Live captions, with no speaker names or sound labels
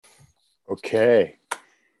Okay.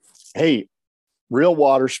 Hey, Real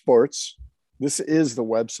Water Sports. This is the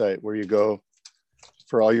website where you go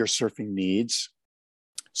for all your surfing needs.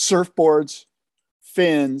 Surfboards,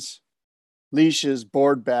 fins, leashes,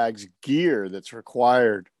 board bags, gear that's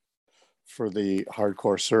required for the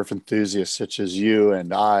hardcore surf enthusiasts such as you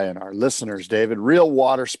and I and our listeners, David. Real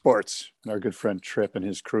Water Sports and our good friend Tripp and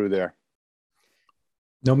his crew there.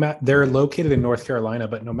 They're located in North Carolina,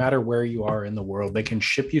 but no matter where you are in the world, they can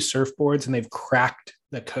ship you surfboards, and they've cracked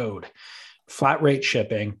the code. Flat rate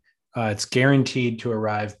shipping. It's guaranteed to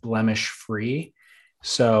arrive blemish free.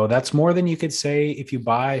 So that's more than you could say if you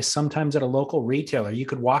buy sometimes at a local retailer. You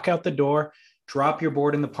could walk out the door, drop your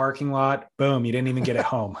board in the parking lot, boom, you didn't even get it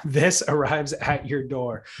home. This arrives at your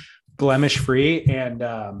door blemish free, and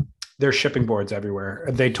they're shipping boards everywhere.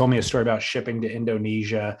 They told me a story about shipping to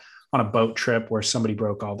Indonesia on a boat trip where somebody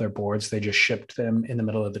broke all their boards. They just shipped them in the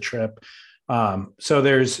middle of the trip. So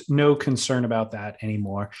there's no concern about that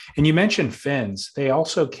anymore. And you mentioned fins. They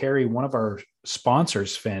also carry one of our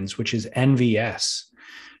sponsors' fins, which is NVS.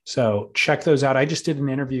 So check those out. I just did an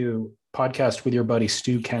interview podcast with your buddy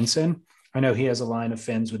Stu Kenson. I know he has a line of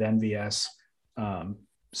fins with NVS.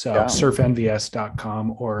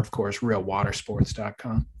 Surfnvs.com, or of course,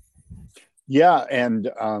 realwatersports.com. Yeah. And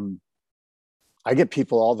I get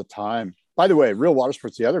people all the time. By the way, Real Water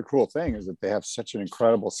Sports, the other cool thing is that they have such an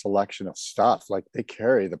incredible selection of stuff. Like they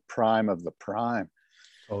carry the prime of the prime.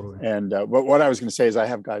 Totally. And what I was going to say is I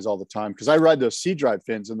have guys all the time because I ride those Sea Drive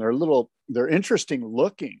fins and they're interesting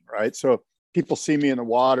looking, right? So people see me in the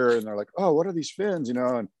water and they're like, oh, what are these fins? And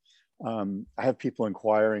I have people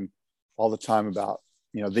inquiring all the time about,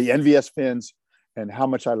 the NVS fins and how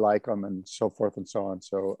much I like them and so forth and so on.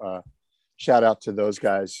 So shout out to those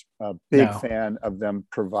guys. Big fan of them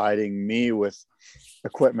providing me with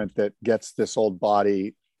equipment that gets this old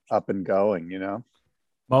body up and going,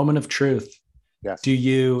 Moment of truth. Yes. Do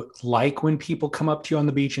you like when people come up to you on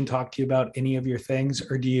the beach and talk to you about any of your things,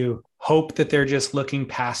 or do you hope that they're just looking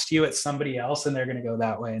past you at somebody else and they're going to go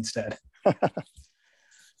that way instead?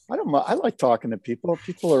 I like talking to people.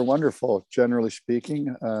 People are wonderful, generally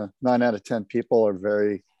speaking. 9 out of 10 people are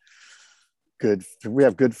very good. We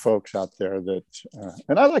have good folks out there and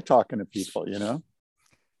I like talking to people,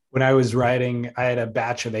 When I was riding, I had a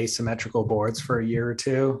batch of asymmetrical boards for a year or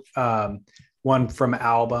two. One from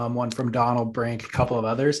Album, one from Donald Brink, a couple of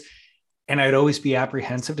others. And I'd always be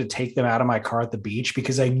apprehensive to take them out of my car at the beach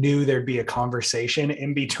because I knew there'd be a conversation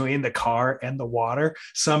in between the car and the water.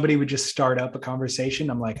 Somebody would just start up a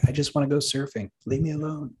conversation. I'm like, I just want to go surfing. Leave me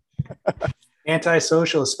alone.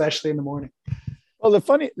 Antisocial, especially in the morning. Well,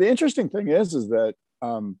 the interesting thing is that,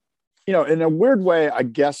 in a weird way, I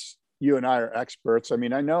guess you and I are experts. I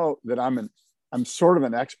mean, I know that I'm sort of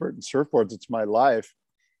an expert in surfboards. It's my life.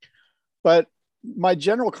 But my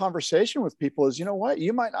general conversation with people is, you know what,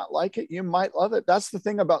 you might not like it. You might love it. That's the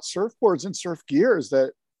thing about surfboards and surf gear is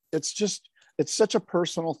that it's such a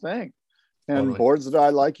personal thing. And Totally. Boards that I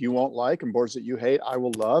like, you won't like, and boards that you hate, I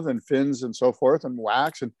will love, and fins and so forth and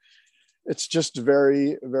wax. And it's just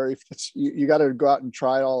very, very, you got to go out and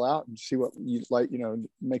try it all out and see what you like,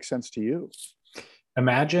 makes sense to you.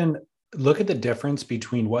 Look at the difference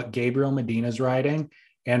between what Gabriel Medina's riding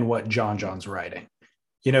and what John's riding.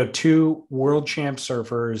 2 world champ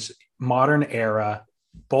surfers, modern era,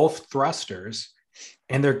 both thrusters,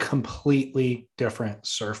 and they're completely different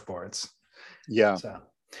surfboards. Yeah.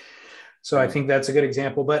 So I think that's a good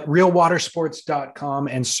example, but realwatersports.com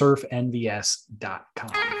and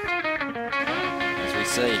surfnvs.com. As we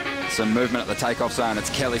see some movement at the takeoff zone, it's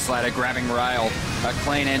Kelly Slater grabbing rail, a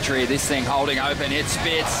clean entry, this thing holding open, it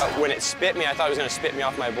spits. When it spit me, I thought it was going to spit me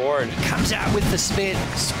off my board. Comes out with the spit,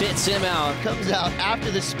 spits him out. Comes out after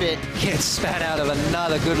the spit. Gets spat out of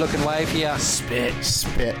another good-looking wave here. Spit.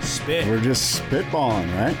 We're just spitballing,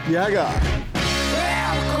 right? Yeah, I got it.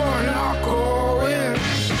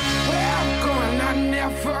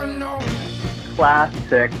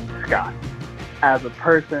 Classic Scott. As a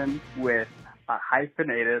person with a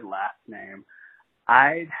hyphenated last name,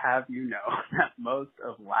 I'd have you know that most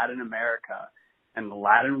of Latin America and the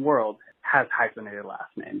Latin world has hyphenated last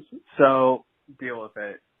names. So deal with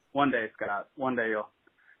it. One day, Scott. One day you'll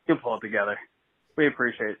pull it together. We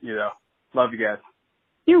appreciate you though. Love you guys.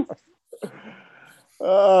 You.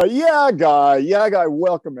 Yeah, guy.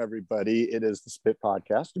 Welcome everybody. It is the Spit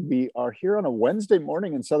Podcast. We are here on a Wednesday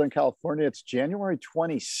morning in Southern California. It's January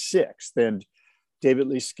 26th, and David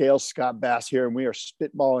Lee Scales, Scott Bass here, and we are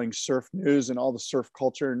spitballing surf news and all the surf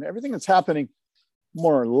culture and everything that's happening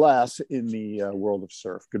more or less in the world of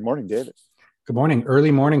surf. Good morning, David. Good morning.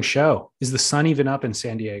 Early morning show. Is the sun even up in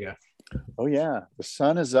San Diego? Oh yeah, the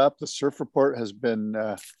sun is up. The surf report has been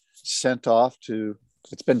sent off to.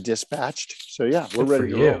 It's been dispatched. So yeah, we're Good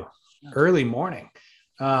ready for to you. roll. Early morning.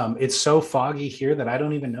 It's so foggy here that I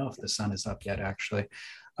don't even know if the sun is up yet. Actually,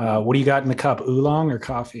 what do you got in the cup? Oolong or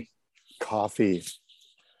coffee? Coffee.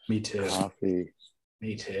 Me too. Coffee.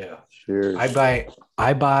 Me too. Cheers.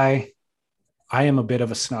 I am a bit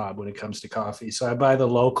of a snob when it comes to coffee. So I buy the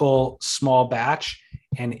local small batch,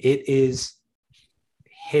 and it is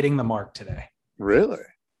hitting the mark today. Really?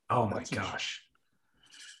 Oh my gosh.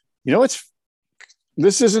 You know,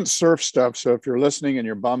 this isn't surf stuff. So if you're listening and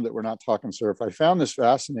you're bummed that we're not talking surf, I found this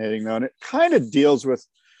fascinating though. And it kind of deals with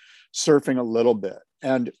surfing a little bit.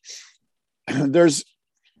 And I'll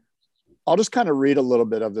just kind of read a little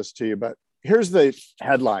bit of this to you, but here's the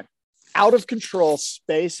headline. Out of control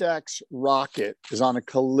SpaceX rocket is on a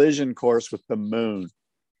collision course with the moon.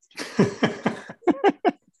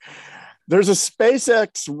 There's a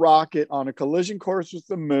SpaceX rocket on a collision course with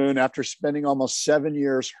the moon after spending almost 7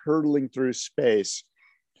 years hurtling through space.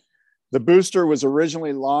 The booster was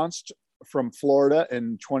originally launched from Florida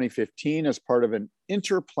in 2015 as part of an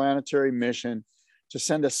interplanetary mission to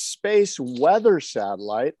send a space weather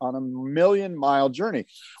satellite on a 1,000,000-mile journey,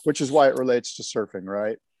 which is why it relates to surfing,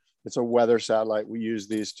 right? It's a weather satellite. We use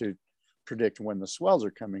these to predict when the swells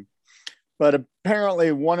are coming. But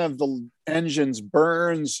apparently one of the engines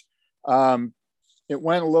burns. It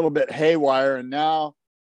went a little bit haywire, and now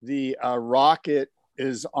the rocket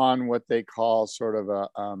is on what they call sort of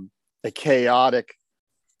a chaotic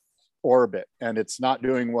orbit, and it's not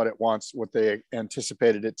doing what it wants, what they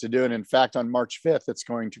anticipated it to do. And in fact, on March 5th, it's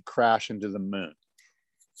going to crash into the moon.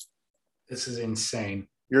 This is insane.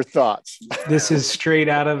 Your thoughts? This is straight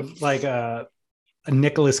out of like a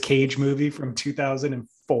Nicolas Cage movie from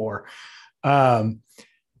 2004.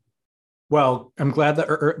 Well, I'm glad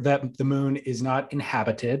that the moon is not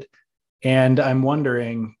inhabited. And I'm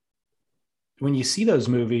wondering, when you see those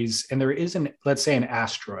movies and there is let's say an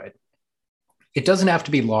asteroid, it doesn't have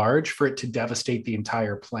to be large for it to devastate the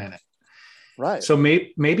entire planet. Right. So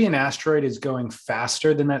maybe an asteroid is going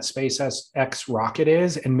faster than that SpaceX rocket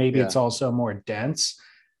is, and maybe it's also more dense.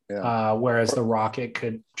 Yeah. Whereas the rocket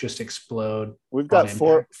could just explode. We've got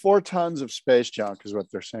four tons of space junk is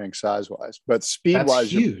what they're saying size-wise, but speed-wise,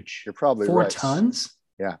 that's huge. You're probably 4 right. tons?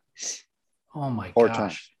 Yeah. Oh my 4 gosh.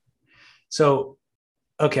 tons. So,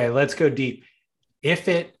 okay, let's go deep. If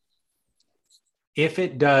it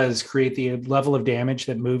does create the level of damage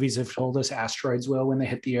that movies have told us asteroids will when they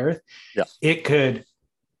hit the Earth, it could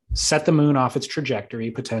set the moon off its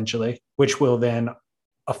trajectory potentially, which will then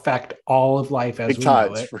affect all of life as we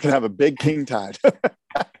know it. We're gonna have a big king tide.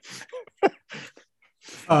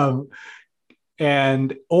 Or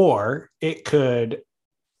it could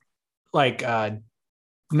I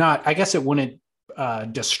guess it wouldn't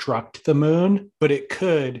destruct the moon, but it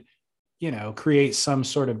could, create some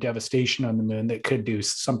sort of devastation on the moon that could do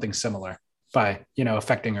something similar by,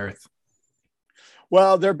 affecting Earth.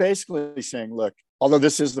 Well, they're basically saying, look, although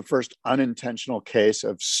this is the first unintentional case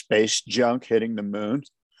of space junk hitting the moon,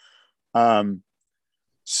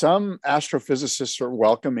 some astrophysicists are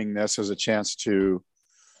welcoming this as a chance to,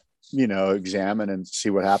 examine and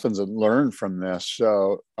see what happens and learn from this.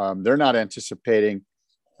 So they're not anticipating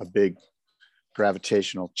a big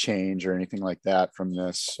gravitational change or anything like that from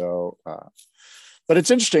this. So, but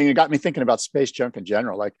it's interesting. It got me thinking about space junk in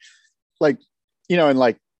general, I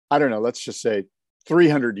don't know, let's just say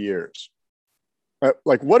 300 years.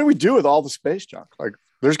 What do we do with all the space junk?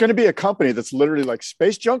 There's going to be a company that's literally like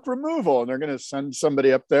space junk removal, and they're going to send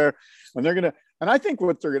somebody up there, and I think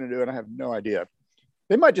what they're going to do, and I have no idea,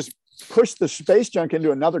 they might just push the space junk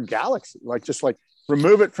into another galaxy,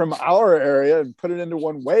 remove it from our area and put it into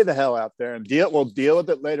one way the hell out there, and we'll deal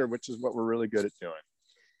with it later, which is what we're really good at doing.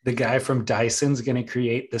 The guy from Dyson's going to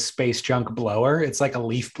create the space junk blower. It's like a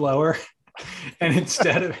leaf blower. And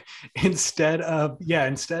instead of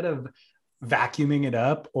vacuuming it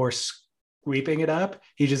up or sweeping it up,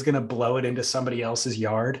 he's just going to blow it into somebody else's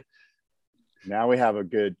yard. Now we have a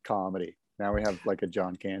good comedy. Now we have like a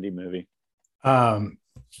John Candy movie.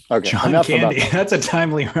 Okay, John Candy. That's a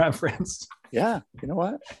timely reference. Yeah. You know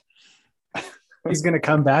what? He's going to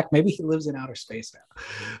come back. Maybe he lives in outer space now.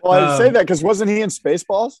 Well, I say that because wasn't he in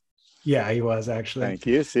Spaceballs? Yeah, he was actually. Thank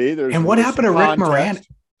you. See, and what happened to Rick Moranis?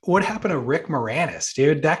 What happened to Rick Moranis,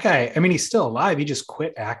 dude? That guy, I mean, he's still alive. He just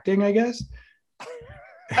quit acting, I guess.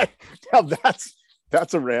 Now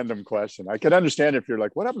that's a random question. I can understand if you're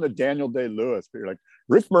like, what happened to Daniel Day-Lewis? But you're like,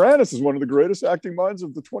 Rick Moranis is one of the greatest acting minds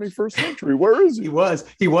of the 21st century. Where is he?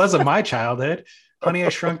 He was of my childhood. Honey, I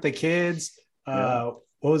Shrunk the Kids. What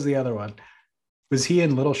was the other one? Was he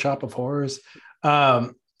in Little Shop of Horrors?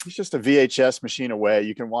 He's just a VHS machine away.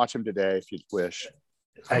 You can watch him today if you wish.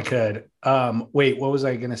 I could. Wait, what was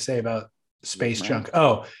I going to say about space Man. junk?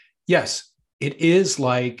 Oh, yes. It is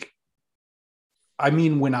like, I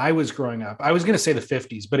mean, when I was growing up, I was going to say the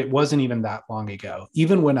 50s, but it wasn't even that long ago.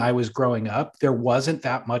 Even when I was growing up, there wasn't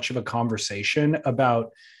that much of a conversation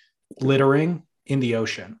about littering in the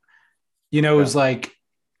ocean. You know, it was like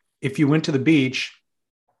if you went to the beach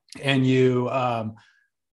and you, I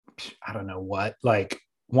don't know what, like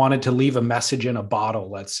wanted to leave a message in a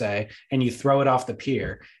bottle, let's say, and you throw it off the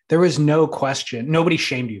pier, there was no question. Nobody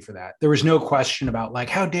shamed you for that. There was no question about like,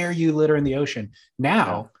 how dare you litter in the ocean?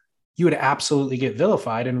 Now, you would absolutely get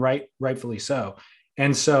vilified, and rightfully so.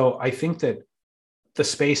 And so I think that the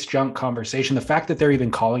space junk conversation, the fact that they're even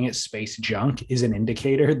calling it space junk is an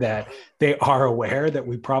indicator that they are aware that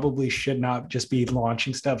we probably should not just be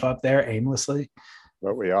launching stuff up there aimlessly.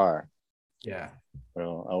 But we are. Yeah.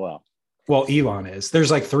 Well, oh well. Well, Elon is. There's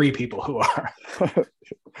like 3 people who are.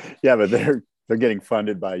 Yeah, but they're getting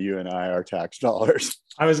funded by you and I, our tax dollars.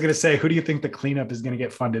 I was going to say, who do you think the cleanup is going to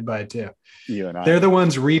get funded by too? You and I. They're the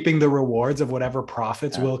ones reaping the rewards of whatever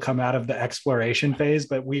profits will come out of the exploration phase,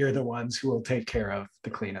 but we are the ones who will take care of the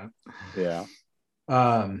cleanup. Yeah.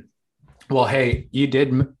 Well, hey, you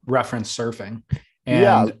did reference surfing,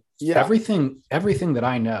 and everything that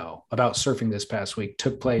I know about surfing this past week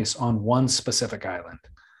took place on one specific island.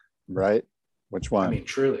 Right? Which one? I mean,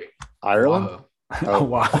 truly. Ireland? Wow. Oh,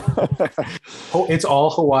 wow. It's all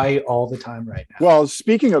Hawaii all the time right now. Well,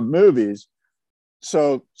 speaking of movies,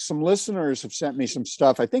 so some listeners have sent me some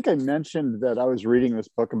stuff. I think I mentioned that I was reading this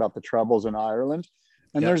book about the Troubles in Ireland,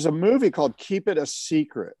 and there's a movie called Keep It a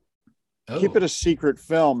Secret. Keep It a Secret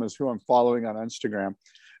Film is who I'm following on Instagram.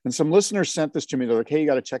 And some listeners sent this to me. They're like, hey, you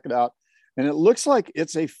got to check it out. And it looks like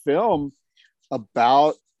it's a film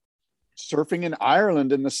about surfing in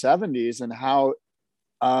Ireland in the 70s and how,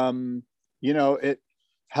 you know, it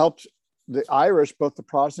helped the Irish, both the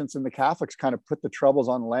Protestants and the Catholics, kind of put the troubles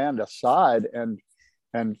on land aside and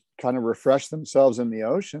kind of refresh themselves in the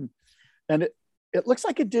ocean. And it looks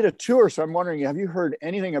like it did a tour. So I'm wondering, have you heard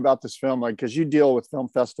anything about this film? Like, because you deal with film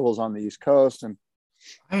festivals on the East Coast. And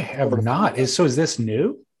I have not. Is this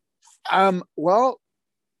new? Well,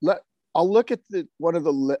 I'll look at one of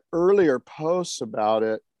the earlier posts about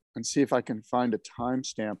it and see if I can find a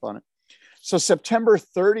timestamp on it. So September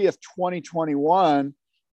 30th, 2021,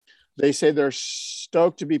 they say they're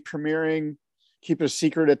stoked to be premiering Keep It a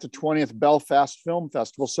Secret at the 20th Belfast Film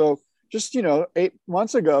Festival. So just, 8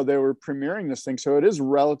 months ago, they were premiering this thing. So it is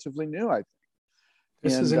relatively new, I think.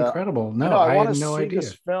 This is incredible. No, I had no idea.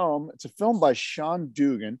 This film. It's a film by Sean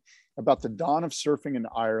Dugan about the dawn of surfing in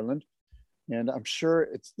Ireland. And I'm sure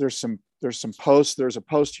there's some posts. There's a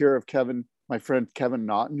post here of my friend Kevin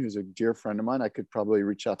Naughton, who's a dear friend of mine. I could probably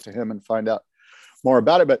reach out to him and find out more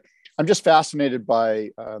about it. But I'm just fascinated by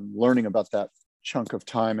learning about that chunk of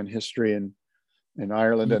time and history in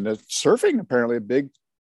Ireland, and the surfing, apparently a big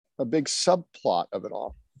subplot of it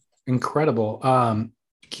all. Incredible.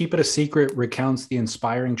 Keep It a Secret recounts the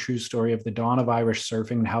inspiring true story of the dawn of Irish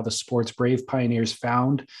surfing and how the sport's brave pioneers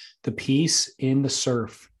found the peace in the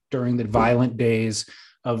surf during the violent days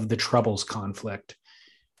of the Troubles conflict.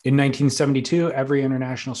 In 1972, every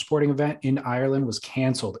international sporting event in Ireland was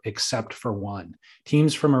canceled except for one.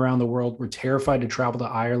 Teams from around the world were terrified to travel to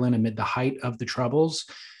Ireland amid the height of the Troubles.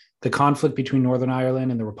 The conflict between Northern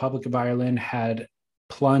Ireland and the Republic of Ireland had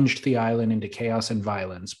plunged the island into chaos and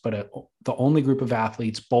violence, but the only group of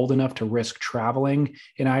athletes bold enough to risk traveling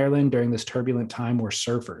in Ireland during this turbulent time were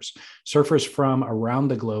surfers. Surfers from around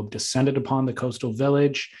the globe descended upon the coastal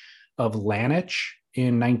village of Lanich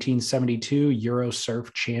in 1972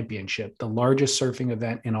 Eurosurf Championship, the largest surfing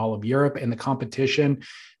event in all of Europe and the competition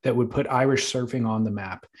that would put Irish surfing on the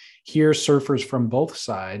map. Here, surfers from both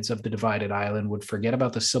sides of the divided island would forget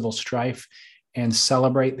about the civil strife and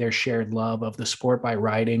celebrate their shared love of the sport by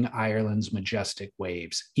riding Ireland's majestic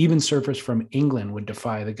waves. Even surfers from England would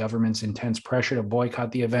defy the government's intense pressure to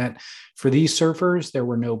boycott the event. For these surfers, there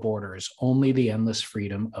were no borders, only the endless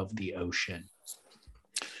freedom of the ocean.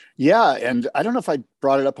 Yeah, and I don't know if I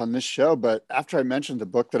brought it up on this show, but after I mentioned the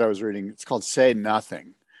book that I was reading, it's called Say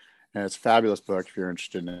Nothing. And it's a fabulous book if you're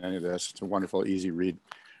interested in any of this. It's a wonderful, easy read.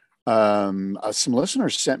 Some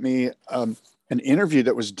listeners sent me an interview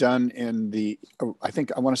that was done in is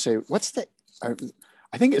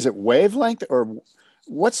it Wavelength, or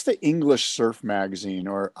what's the English surf magazine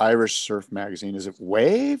or Irish surf magazine? Is it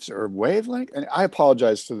Waves or Wavelength? And I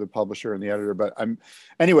apologize to the publisher and the editor, but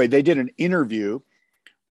anyway, they did an interview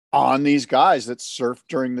on these guys that surfed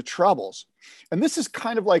during the Troubles. And this is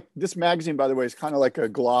kind of like, this magazine, by the way, is kind of like a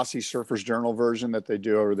glossy Surfer's Journal version that they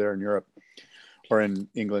do over there in Europe. or in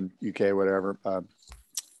England, UK, whatever,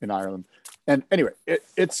 in Ireland. And anyway,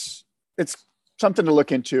 it's something to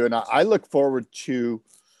look into. And I look forward to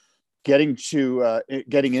getting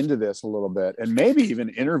into this a little bit and maybe even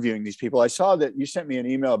interviewing these people. I saw that you sent me an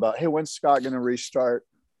email about, hey, when's Scott going to restart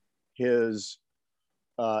his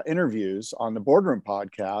interviews on the Boardroom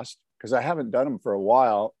podcast? Because I haven't done them for a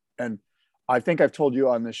while. And I think I've told you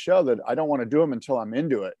on this show that I don't want to do them until I'm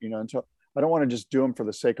into it, until I don't want to just do them for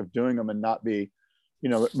the sake of doing them and not be,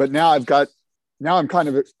 but now I'm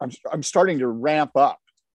starting to ramp up.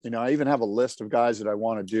 I even have a list of guys that I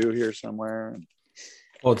want to do here somewhere.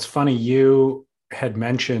 Well, it's funny. You had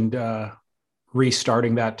mentioned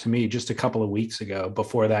restarting that to me just a couple of weeks ago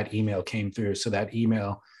before that email came through. So that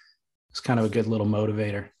email is kind of a good little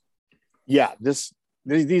motivator. Yeah,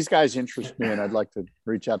 these guys interest me, and I'd like to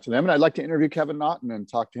reach out to them. And I'd like to interview Kevin Naughton and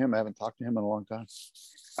talk to him. I haven't talked to him in a long time.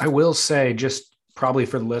 I will say, just probably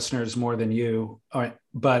for the listeners more than you,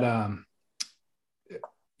 but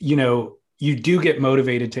you do get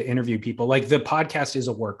motivated to interview people. Like the podcast is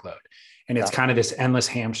a workload, and it's kind of this endless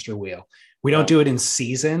hamster wheel. We don't do it in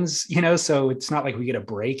seasons, so it's not like we get a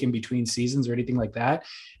break in between seasons or anything like that.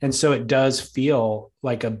 And so it does feel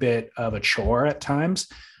like a bit of a chore at times.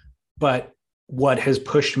 But what has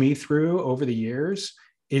pushed me through over the years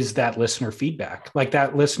is that listener feedback, like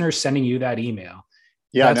that listener sending you that email.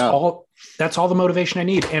 Yeah, that's all the motivation I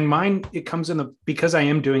need. And mine, it comes because I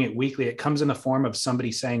am doing it weekly, it comes in the form of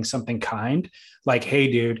somebody saying something kind, like,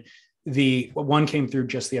 hey dude, the one came through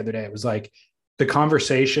just the other day. It was like the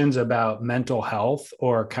conversations about mental health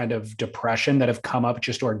or kind of depression that have come up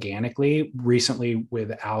just organically recently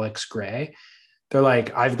with Alex Gray. They're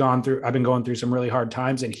like, I've been going through some really hard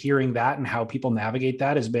times, and hearing that and how people navigate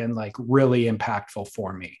that has been like really impactful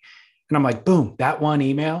for me. And I'm like, boom, that one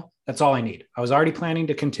email, that's all I need. I was already planning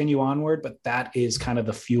to continue onward, but that is kind of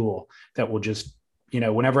the fuel that will just,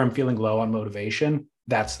 whenever I'm feeling low on motivation,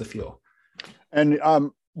 that's the fuel. And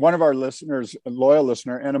one of our listeners, a loyal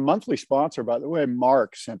listener and a monthly sponsor, by the way,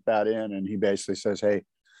 Mark, sent that in, and he basically says, hey,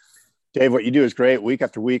 Dave, what you do is great week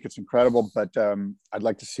after week. It's incredible, but I'd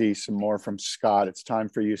like to see some more from Scott. It's time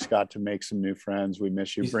for you, Scott, to make some new friends. We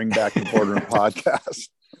miss you. Bring back the Boardroom podcast.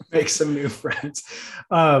 Make some new friends.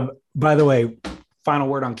 By the way, final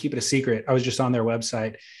word on Keep It a Secret. I was just on their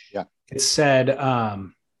website. Yeah. It said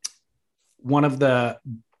the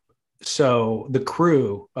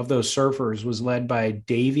crew of those surfers was led by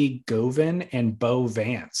Davey Govin and Bo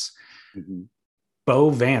Vance. Mm-hmm. Bo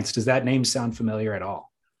Vance. Does that name sound familiar at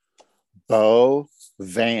all? Bo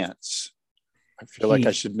Vance. I feel like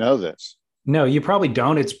I should know this. No, you probably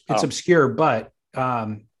don't. It's obscure, but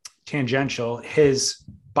tangential.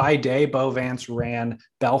 By day, Bo Vance ran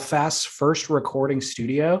Belfast's first recording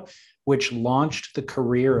studio, which launched the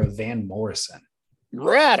career of Van Morrison.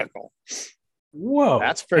 Radical. Whoa.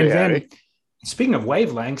 That's pretty heavy. Speaking of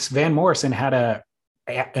wavelengths, Van Morrison had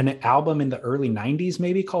an album in the early 90s,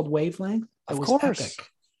 maybe called Wavelength. Of course. Epic.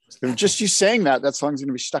 Just you saying that song's going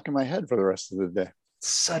to be stuck in my head for the rest of the day.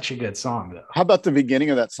 Such a good song, though. How about the beginning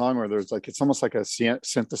of that song where there's like, it's almost like a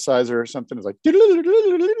synthesizer or something. It's like,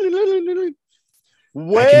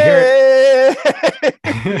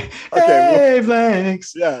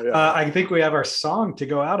 wavelengths. Yeah. I think we have our song to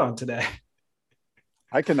go out on today.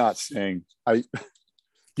 I cannot sing.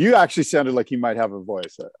 You actually sounded like you might have a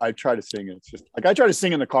voice. I try to sing. It's just like I try to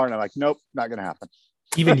sing in the car, and I'm like, nope, not going to happen.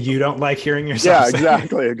 Even you don't like hearing yourself. Yeah,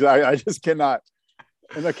 exactly. I just cannot.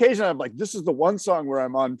 And occasionally I'm like, this is the one song where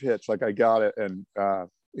I'm on pitch, like I got it, and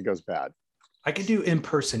it goes bad. I could do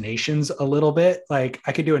impersonations a little bit. Like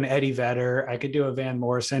I could do an Eddie Vedder, I could do a Van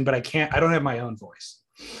Morrison, but I don't have my own voice.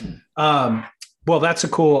 Well, that's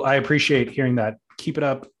I appreciate hearing that. Keep it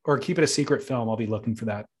up, or Keep It a Secret film. I'll be looking for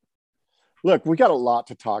that. Look, we got a lot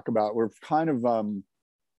to talk about. We're kind of,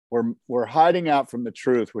 we're hiding out from the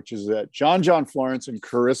truth, which is that John Florence and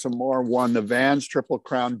Carissa Moore won the Vans Triple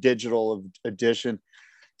Crown Digital Edition.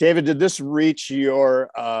 David, did this reach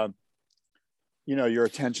your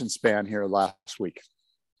attention span here last week?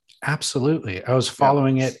 Absolutely. I was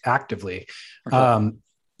following it actively. Okay.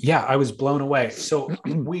 I was blown away. So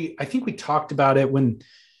I think we talked about it when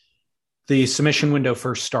the submission window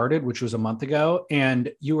first started, which was a month ago.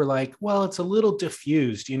 And you were like, well, it's a little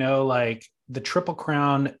diffused, like the Triple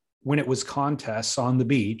Crown, when it was contests on the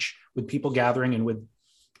beach with people gathering and with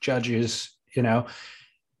judges,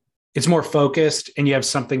 it's more focused and you have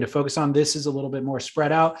something to focus on. This is a little bit more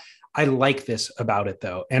spread out. I like this about it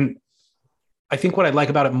though. And I think what I like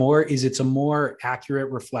about it more is it's a more accurate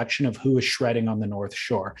reflection of who is shredding on the North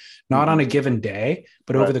Shore, not on a given day,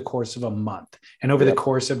 but over the course of a month and over the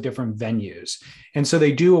course of different venues. And so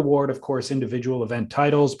they do award, of course, individual event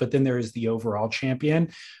titles, but then there is the overall champion.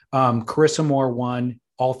 Carissa Moore won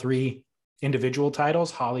all 3 individual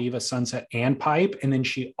titles, Haleiwa, Sunset, and Pipe. And then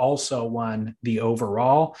she also won the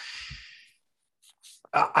overall.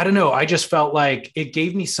 I don't know. I just felt like it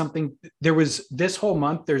gave me something. There was this whole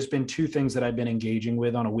month, there's been 2 things that I've been engaging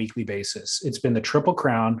with on a weekly basis. It's been the Triple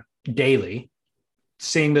Crown daily,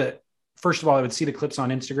 seeing first of all, I would see the clips on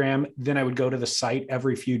Instagram. Then I would go to the site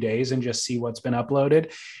every few days and just see what's been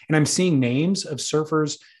uploaded. And I'm seeing names of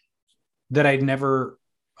surfers that I'd never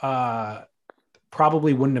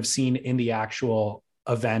probably wouldn't have seen in the actual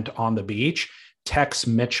event on the beach. Tex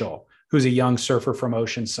Mitchell, who's a young surfer from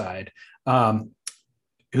Oceanside,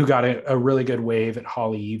 who got a really good wave at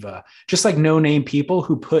Haleiwa. Just like no-name people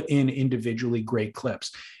who put in individually great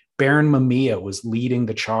clips. Baron Mamiya was leading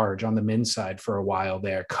the charge on the men's side for a while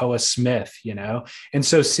there. Koa Smith, And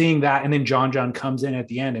so seeing that, and then John comes in at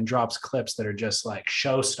the end and drops clips that are just like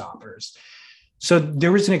showstoppers. So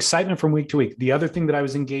there was an excitement from week to week. The other thing that I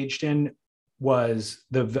was engaged in was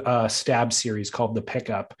the Stab series called The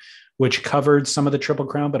Pickup, which covered some of the Triple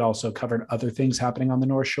Crown, but also covered other things happening on the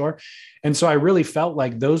North Shore. And so I really felt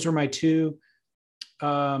like those were my 2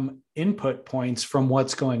 input points from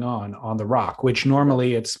what's going on the Rock, which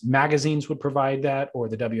normally it's magazines would provide that, or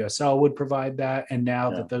the WSL would provide that. And now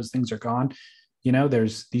that those things are gone,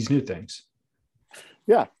 there's these new things.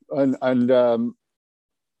 Yeah. And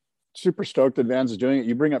super stoked that Vans is doing it.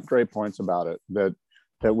 You bring up great points about it, that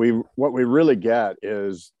what we really get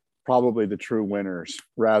is probably the true winners,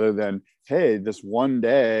 rather than, hey, this one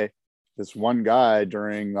day, this one guy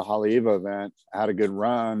during the Haleiwa event had a good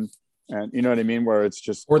run. And you know what I mean? Where it's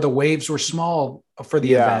just, or the waves were small for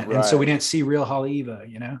the event. Right. And so we didn't see real Haleiwa,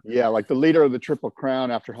 Yeah. Like the leader of the Triple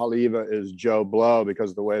Crown after Haleiwa is Joe Blow,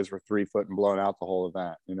 because the waves were 3 foot and blown out the whole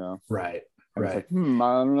event, Right. And right. It's like,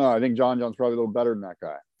 I don't know. I think John's probably a little better than that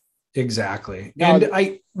guy. Exactly. Now,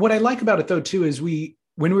 And what I like about it though, too, is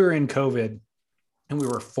when we were in COVID, and we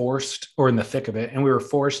were forced, or in the thick of it, and we were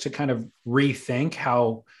forced to kind of rethink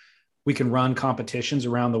how we can run competitions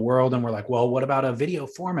around the world. And we're like, well, what about a video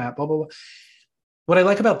format? Blah, blah, blah. What I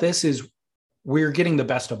like about this is we're getting the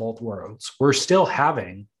best of both worlds. We're still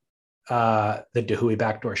having the Dahui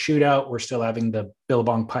Backdoor Shootout. We're still having the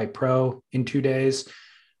Billabong Pipe Pro in 2 days.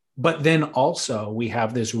 But then also we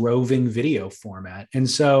have this roving video format. And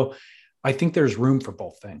so I think there's room for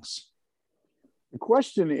both things. The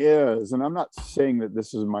question is, and I'm not saying that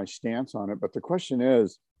this is my stance on it, but the question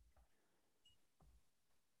is,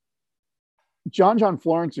 John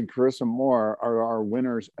Florence and Carissa Moore are our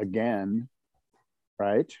winners again,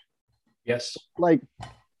 right? Yes. Like,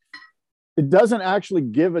 it doesn't actually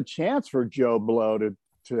give a chance for Joe Blow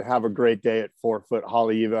to have a great day at 4 foot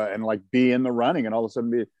Haleiwa and like be in the running and all of a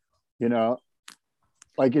sudden be,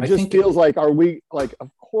 like it just feels like, are we like,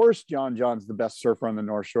 of course John's the best surfer on the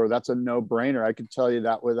North Shore. That's a no-brainer. I could tell you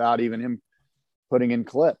that without even him putting in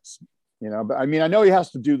clips, but I mean, I know he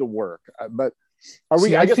has to do the work, but are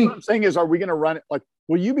we, I guess what I'm saying is, are we going to run it? Like,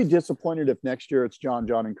 will you be disappointed if next year it's John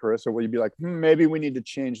and Carissa? Will you be like, maybe we need to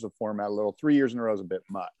change the format a little? 3 years in a row is a bit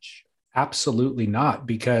much. Absolutely not,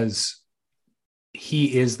 because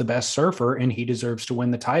he is the best surfer and he deserves to win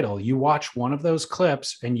the title. You watch one of those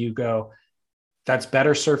clips and you go, that's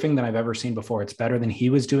better surfing than I've ever seen before. It's better than he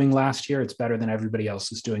was doing last year. It's better than everybody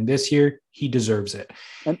else is doing this year. He deserves it.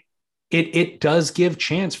 And it does give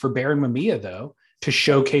chance for Baron Mamiya, though, to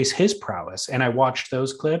showcase his prowess. And I watched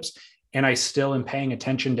those clips and I still am paying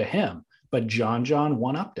attention to him, but John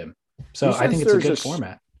one-upped him. So I think it's a good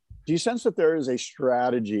format. Do you sense that there is a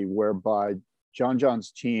strategy whereby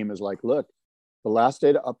John's team is like, look, the last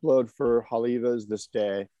day to upload for Haleiwa is this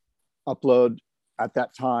day, upload at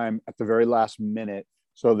that time at the very last minute,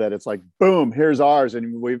 so that it's like, boom, here's ours.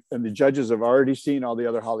 And the judges have already seen all the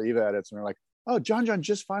other Haleiwa edits and they're like, oh, John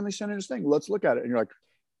just finally sent in his thing. Let's look at it. And you're like,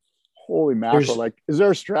 holy mackerel. Like, is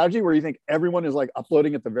there a strategy where you think everyone is like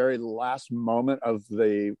uploading at the very last moment of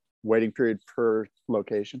the waiting period per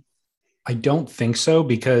location? I don't think so,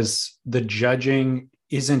 because the judging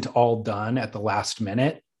isn't all done at the last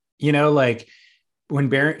minute. Like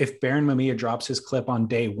if Baron Mamiya drops his clip on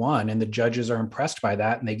day 1 and the judges are impressed by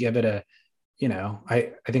that and they give it a,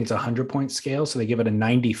 I think it's a 100-point scale. So they give it a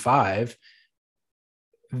 95.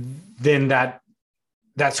 Then that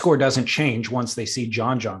score doesn't change once they see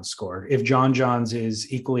John's score. If John's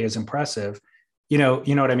is equally as impressive, you know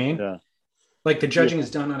what I mean? Yeah. Like the judging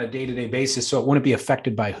is done on a day-to-day basis, so it wouldn't be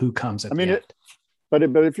affected by who comes at the end. But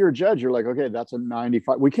if you're a judge, you're like, okay, that's a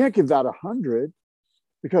 95. We can't give that 100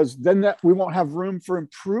 because then that we won't have room for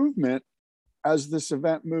improvement as this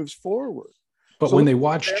event moves forward. But so when they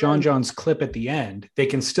watch John's clip at the end, they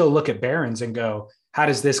can still look at Barron's and go, how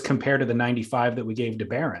does this compare to the 95 that we gave to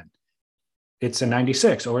Barron? It's a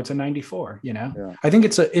 96 or it's a 94, you know? Yeah. I think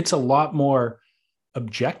it's a lot more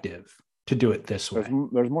objective to do it this way.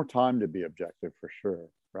 There's more time to be objective for sure,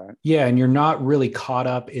 right? Yeah, and you're not really caught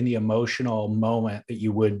up in the emotional moment that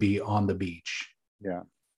you would be on the beach. Yeah.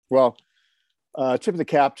 Well, tip of the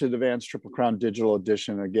cap to the Vans Triple Crown Digital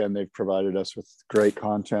Edition. Again, they've provided us with great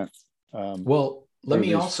content. Well, let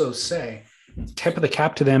me also say, tip of the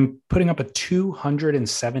cap to them putting up a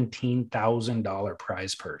 $217,000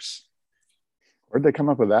 prize purse. Where'd they come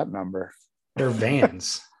up with that number? They're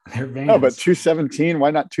Vans. They're Vans. No, but 217.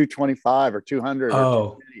 Why not 225 or 200? Oh,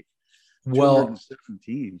 or well,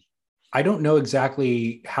 I don't know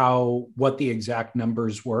exactly what the exact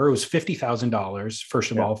numbers were. It was $50,000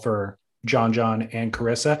 first of all for John and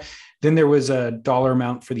Carissa. Then there was a dollar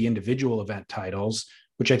amount for the individual event titles,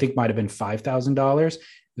 which I think might have been $5,000.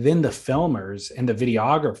 Then the filmers and the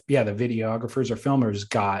videographers or filmers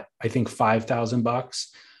got, I think, $5,000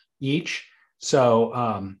 each.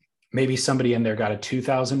 So maybe somebody in there got a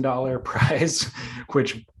 $2,000 prize,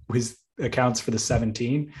 which accounts for the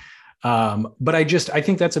 17. But I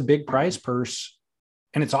think that's a big prize purse,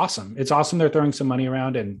 and it's awesome. It's awesome they're throwing some money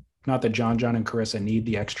around, and not that John and Carissa need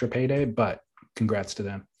the extra payday, but congrats to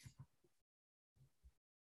them.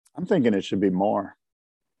 I'm thinking it should be more.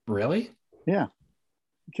 Really? Yeah.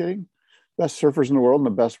 You kidding? Best surfers in the world in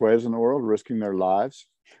the best waves in the world, risking their lives.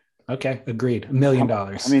 Okay, agreed. $1 million.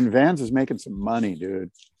 I mean, Vans is making some money,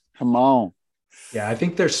 dude. Come on. Yeah, I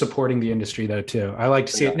think they're supporting the industry though too. I like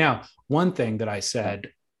to see it. Now, one thing that I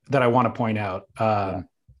said that I want to point out.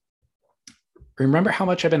 Remember how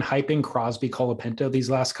much I've been hyping Crosby Colapinto these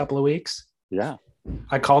last couple of weeks? Yeah.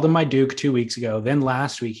 I called him my Duke 2 weeks ago. Then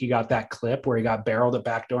last week he got that clip where he got barreled at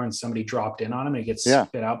backdoor and somebody dropped in on him and he gets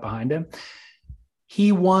spit out behind him.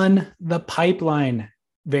 He won the Pipeline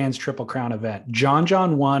Vans Triple Crown event.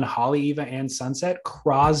 John won Haleiwa and Sunset.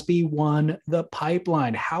 Crosby won the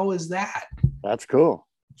Pipeline. How is that? That's cool.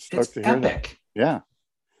 It's to hear epic. That. Yeah,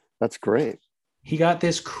 that's great. He got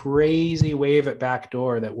this crazy wave at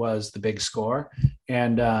backdoor that was the big score,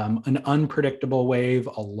 and an unpredictable wave,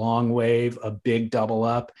 a long wave, a big double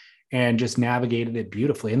up, and just navigated it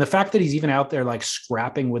beautifully. And the fact that he's even out there like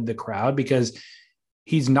scrapping with the crowd, because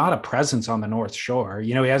he's not a presence on the North Shore.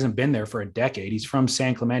 You know, he hasn't been there for a decade. He's from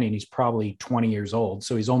San Clemente and he's probably 20 years old.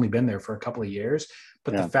 So he's only been there for a couple of years.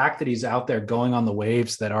 But the fact that he's out there going on the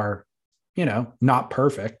waves that are, you know, not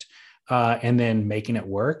perfect, and then making it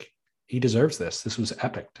work, he deserves this. This was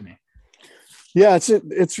epic to me. Yeah,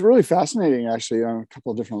 it's really fascinating, actually, on a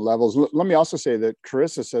couple of different levels. Let me also say that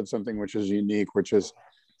Carissa said something which is unique, which is,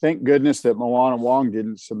 thank goodness that Moana Wong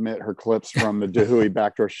didn't submit her clips from the Dahui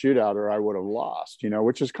backdoor shootout, or I would have lost, you know,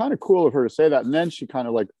 which is kind of cool of her to say that. And then she kind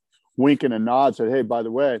of like wink and a nod said, hey, by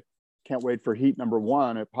the way, can't wait for heat number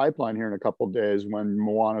 1 at Pipeline here in a couple of days when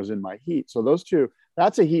Moana's in my heat. So those two,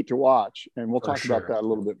 that's a heat to watch. And we'll talk about that a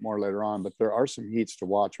little bit more later on, but there are some heats to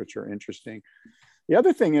watch, which are interesting. The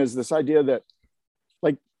other thing is this idea that,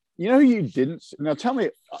 like, you know, you didn't, now tell me,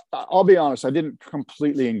 I'll be honest, I didn't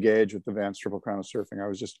completely engage with the Vans Triple Crown of Surfing. I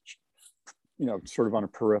was just, you know, sort of on a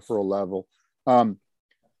peripheral level.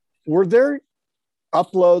 Were there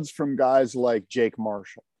uploads from guys like Jake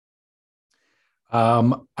Marshall?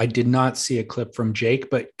 I did not see a clip from Jake,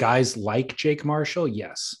 but guys like Jake Marshall,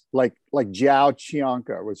 yes. Like Jiao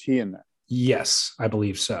Chianca, was he in that? Yes, I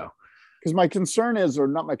believe so. Because my concern is, or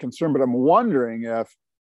not my concern, but I'm wondering if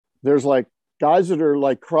there's like guys that are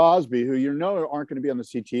like Crosby, who you know aren't going to be on the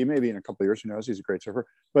CT, maybe in a couple of years, who knows, he's a great surfer.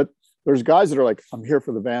 But there's guys that are like, I'm here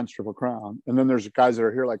for the Vans Triple Crown. And then there's guys that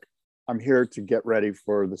are here like, I'm here to get ready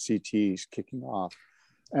for the CTs kicking off.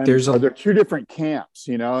 And are there two different camps,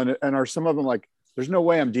 you know, and are some of them like, there's no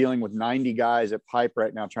way I'm dealing with 90 guys at Pipe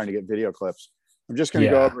right now trying to get video clips. I'm just going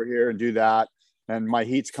to go over here and do that. And my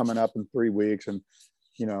heat's coming up in 3 weeks. And,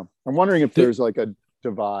 you know, I'm wondering if there's like a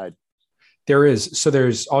divide. There is. So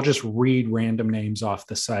I'll just read random names off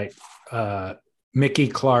the site. Mickey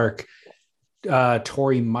Clark,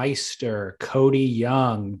 Tori Meister, Cody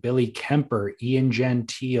Young, Billy Kemper, Ian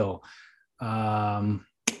Gentile,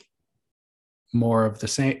 more of the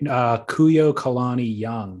same, Kuyo Kalani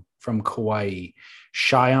Young from Kauai,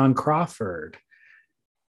 Cheyenne Crawford,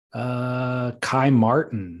 Kai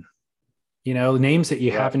Martin, you know, names that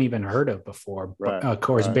you haven't even heard of before. Of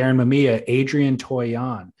course, Baron Mamiya, Adrian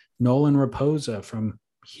Toyan, Nolan Raposa from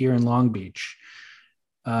here in Long Beach.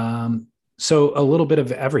 So a little bit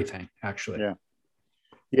of everything, actually. Yeah.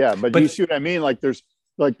 Yeah, but you see what I mean? Like there's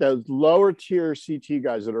like those lower tier CT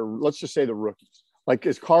guys that are, let's just say the rookies. Like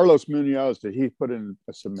is Carlos Munoz, did he put in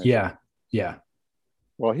a submission? Yeah. Yeah.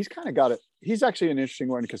 Well, he's kind of got it. He's actually an interesting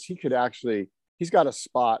one because he's got a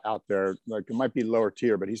spot out there. Like it might be lower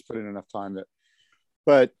tier, but he's put in enough time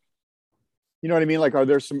but you know what I mean? Like, are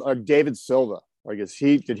there some, David Silva, like,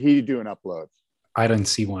 did he do an upload? I didn't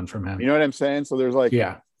see one from him. You know what I'm saying? So there's like,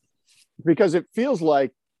 yeah, because it feels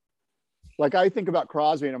like I think about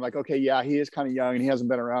Crosby and I'm like, okay, yeah, he is kind of young and he hasn't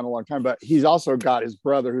been around a long time, but he's also got his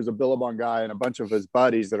brother who's a Billabong guy and a bunch of his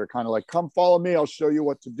buddies that are kind of like, come follow me, I'll show you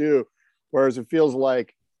what to do. Whereas it feels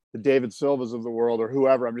like the David Silvas of the world or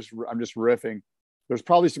whoever, I'm just riffing. There's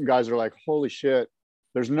probably some guys that are like, holy shit,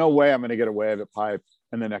 there's no way I'm going to get a wave at Pipe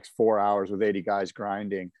in the next 4 hours with 80 guys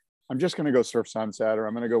grinding. I'm just going to go surf Sunset, or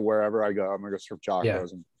I'm going to go wherever I go. I'm going to go surf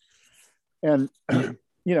Jocko's. Yeah. And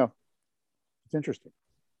you know, it's interesting.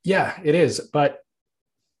 Yeah, it is. But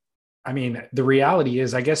I mean, the reality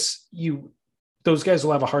is, I guess those guys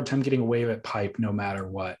will have a hard time getting a wave at Pipe no matter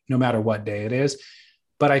what day it is.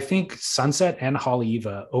 But I think Sunset and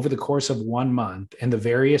Haleiwa over the course of 1 month and the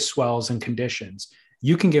various swells and conditions,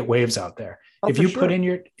 you can get waves out there. If you put in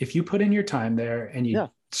your time there and you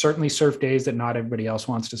certainly surf days that not everybody else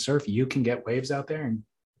wants to surf, you can get waves out there and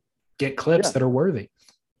get clips that are worthy.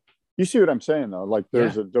 You see what I'm saying though? Like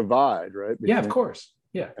there's a divide, right? Yeah, of course.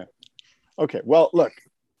 Yeah. Okay. Well, look,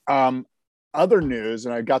 other news,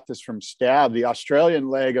 and I got this from Stab, the Australian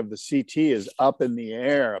leg of the CT is up in the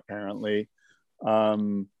air, apparently.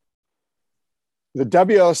 The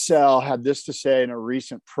WSL had this to say in a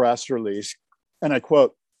recent press release, and I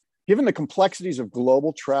quote, "Given the complexities of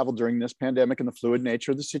global travel during this pandemic and the fluid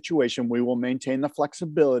nature of the situation, we will maintain the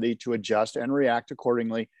flexibility to adjust and react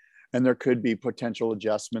accordingly, and there could be potential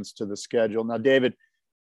adjustments to the schedule." Now, David,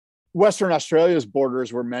 Western Australia's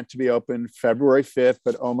borders were meant to be open February 5th,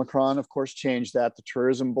 but Omicron, of course, changed that. The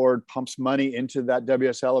tourism board pumps money into that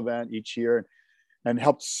WSL event each year and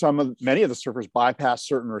helped many of the surfers bypass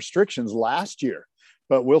certain restrictions last year.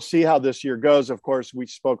 But we'll see how this year goes. Of course, we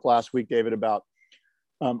spoke last week, David, about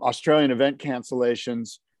Australian event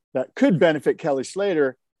cancellations that could benefit Kelly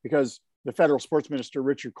Slater because the federal sports minister,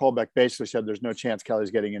 Richard Colbeck, basically said there's no chance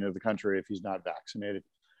Kelly's getting into the country if he's not vaccinated.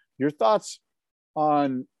 Your thoughts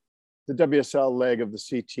on the WSL leg of the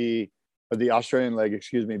CT, or the Australian leg,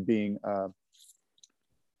 excuse me, being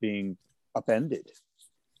upended?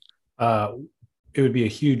 It would be a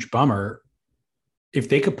huge bummer. If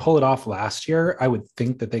they could pull it off last year, I would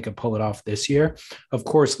think that they could pull it off this year. Of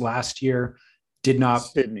course, last year did not.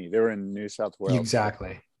 Sydney, they were in New South Wales.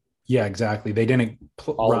 Exactly. Yeah, exactly. They didn't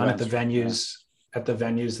run at the venues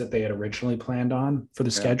that they had originally planned on for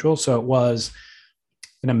the schedule. So it was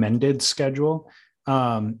an amended schedule.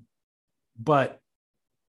 But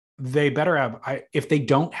they better have, if they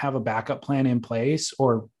don't have a backup plan in place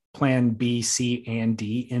or plan B, C, and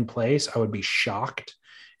D in place, I would be shocked.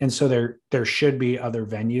 And so there should be other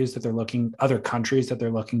venues that other countries that they're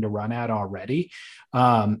looking to run at already.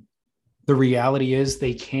 The reality is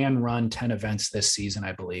they can run 10 events this season,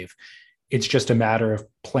 I believe. It's just a matter of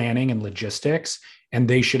planning and logistics. And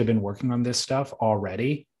they should have been working on this stuff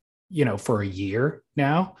already, for a year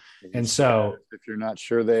now. And so if you're not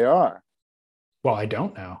sure they are. Well, I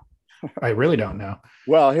don't know. I really don't know.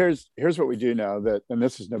 Well, here's what we do know, that, and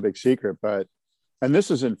this is no big secret, and this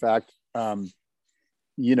is in fact,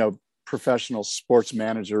 professional sports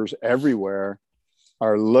managers everywhere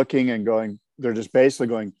are looking and going, they're just basically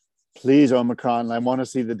going, please, Omicron, I want to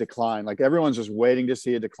see the decline. Like everyone's just waiting to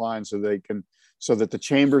see a decline so that the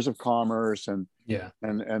chambers of commerce and the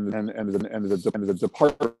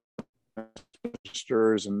department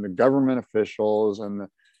ministers and the government officials and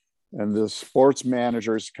the sports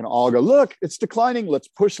managers can all go, look, it's declining. Let's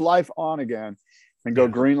push life on again and go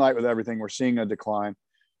green light with everything. We're seeing a decline.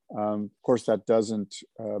 Of course, that doesn't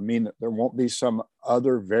mean that there won't be some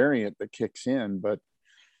other variant that kicks in, but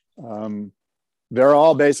they're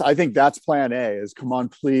all based. I think that's plan A is, come on,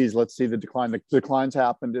 please, let's see the decline. The decline's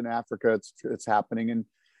happened in Africa. It's happening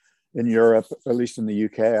in Europe, at least in the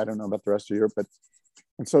UK. I don't know about the rest of Europe,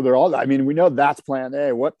 and so they're all, we know that's plan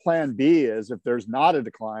A. What plan B is if there's not a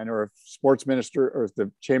decline, or if sports minister or if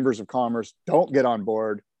the chambers of commerce don't get on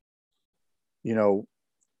board,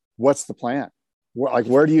 what's the plan?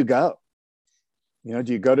 Where do you go? Do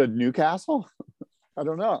you go to Newcastle? I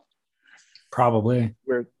don't know. Probably.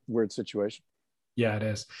 Weird situation. Yeah, it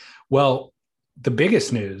is. Well, the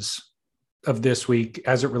biggest news of this week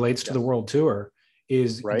as it relates to the World Tour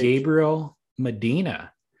is Gabriel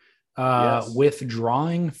Medina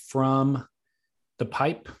withdrawing from the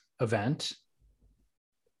Pipe event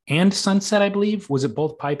and Sunset, I believe. Was it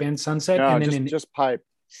both Pipe and Sunset? No, and just Pipe.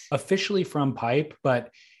 officially from Pipe,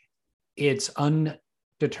 but it's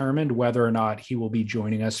undetermined whether or not he will be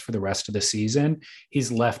joining us for the rest of the season.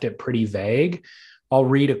 He's left it pretty vague. I'll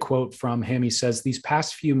read a quote from him. He says, "These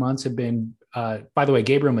past few months have been," by the way,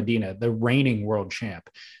 Gabriel Medina, the reigning world champ,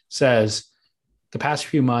 says, "The past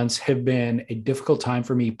few months have been a difficult time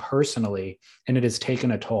for me personally, and it has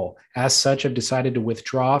taken a toll. As such, I've decided to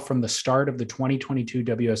withdraw from the start of the 2022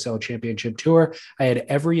 WSL Championship Tour. I had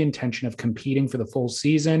every intention of competing for the full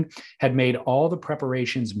season, had made all the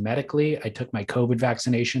preparations medically. I took my COVID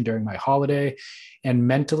vaccination during my holiday, and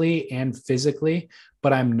mentally and physically,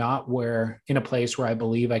 but I'm not in a place where I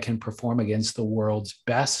believe I can perform against the world's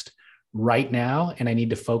best right now, and I need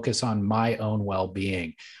to focus on my own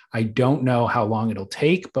well-being. I don't know how long it'll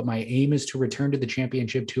take, but my aim is to return to the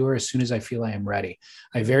championship tour as soon as I feel I am ready.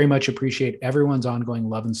 I very much appreciate everyone's ongoing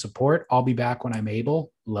love and support. I'll be back when I'm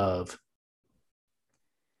able. Love."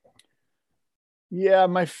 Yeah,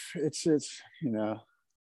 it's you know,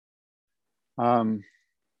 I'm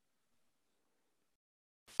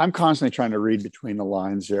constantly trying to read between the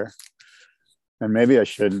lines here, and maybe I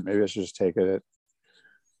shouldn't. Maybe I should just take it.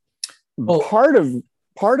 Well, part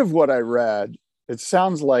of what I read, it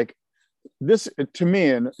sounds like this to me,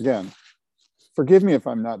 and again, forgive me if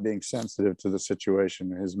I'm not being sensitive to the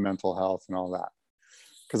situation, his mental health and all that,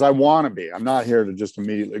 because I want to be. I'm not here to just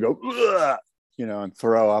immediately go, ugh, and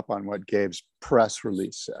throw up on what Gabe's press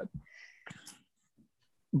release said.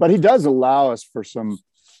 But he does allow us for some,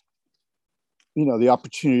 the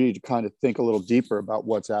opportunity to kind of think a little deeper about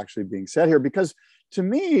what's actually being said here, because to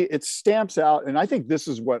me, it stamps out, and I think this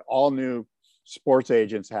is what all new sports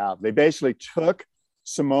agents have. They basically took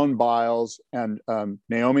Simone Biles and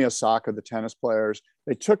Naomi Osaka, the tennis players.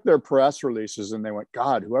 They took their press releases and they went,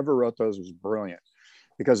 God, whoever wrote those was brilliant,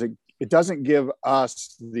 because it doesn't give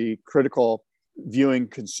us, the critical viewing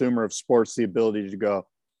consumer of sports, the ability to go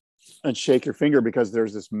and shake your finger because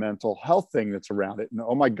there's this mental health thing that's around it. And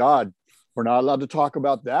oh my God, we're not allowed to talk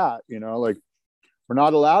about that. Like we're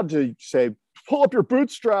not allowed to say, pull up your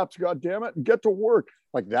bootstraps, God damn it, and get to work.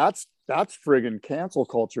 Like that's friggin' cancel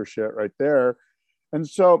culture shit right there. And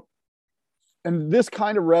so, and this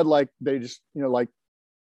kind of read like they just, like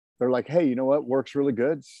they're like, hey, you know what works really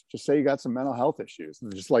good? Just say you got some mental health issues,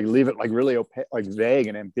 and just like leave it like really opaque, like vague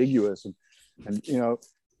and ambiguous, and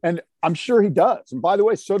and I'm sure he does. And by the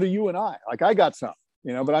way, so do you and I. Like I got some,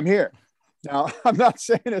 but I'm here now. I'm not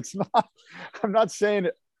saying it's not. I'm not saying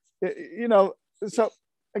it. So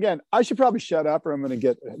again, I should probably shut up, or I'm going to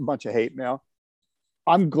get a bunch of hate mail.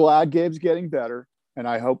 I'm glad Gabe's getting better, and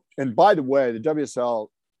I hope. And by the way, the WSL,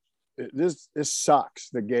 this sucks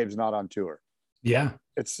that Gabe's not on tour. Yeah,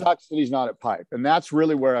 it sucks that he's not at Pipe, and that's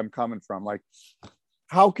really where I'm coming from. Like,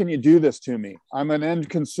 how can you do this to me? I'm an end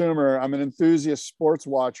consumer. I'm an enthusiast sports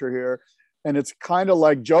watcher here, and it's kind of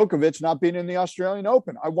like Djokovic not being in the Australian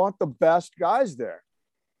Open. I want the best guys there.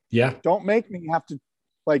 Yeah, don't make me have to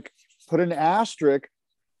like put an asterisk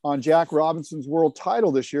on Jack Robinson's world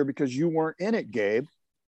title this year because you weren't in it, Gabe.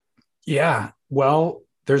 Yeah, well,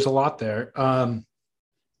 there's a lot there.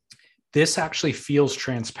 This actually feels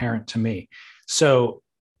transparent to me. So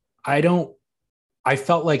I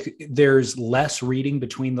felt like there's less reading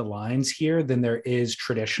between the lines here than there is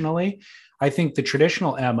traditionally. I think the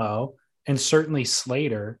traditional MO, and certainly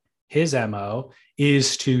Slater, his MO,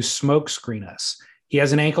 is to smokescreen us. He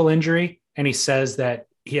has an ankle injury, and he says that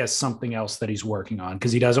he has something else that he's working on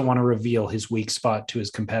because he doesn't want to reveal his weak spot to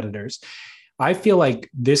his competitors. I feel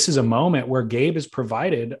like this is a moment where Gabe has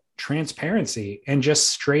provided transparency and just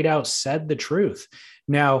straight out said the truth.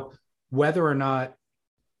 Now, whether or not,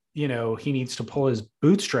 he needs to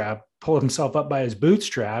pull himself up by his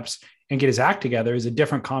bootstraps and get his act together is a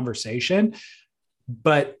different conversation.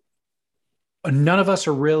 But none of us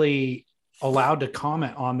are really allowed to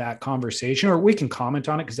comment on that conversation, or we can comment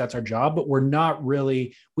on it because that's our job, but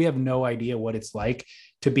we have no idea what it's like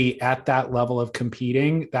to be at that level of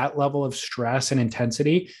competing, that level of stress and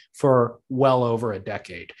intensity for well over a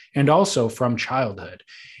decade, and also from childhood.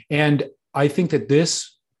 And I think that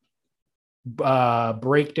this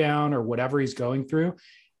breakdown or whatever he's going through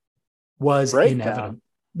was inevitable.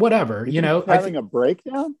 Whatever, having a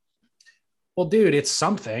breakdown. Well, dude, it's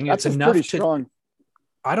something. That's it's enough pretty strong.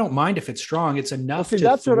 I don't mind if it's strong. It's enough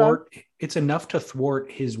it's enough to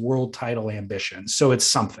thwart his world title ambitions. So it's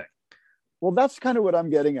something. Well, that's kind of what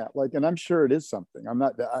I'm getting at. Like, and I'm sure it is something. I'm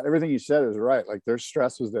not, everything you said is right. Like there's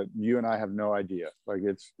stresses that you and I have no idea. Like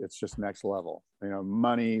it's just next level,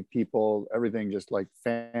 money, people, everything, just like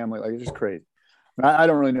family, like it's just crazy. And I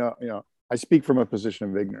don't really know, I speak from a position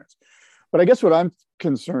of ignorance, but I guess what I'm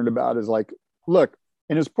concerned about is like, look,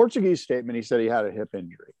 in his Portuguese statement, he said he had a hip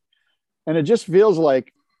injury. And it just feels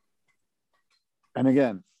like and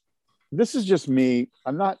again, this is just me.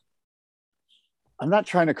 I'm not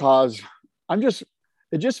trying to cause,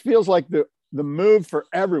 it just feels like the move for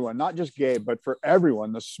everyone, not just Gabe, but for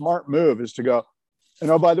everyone, the smart move is to go, and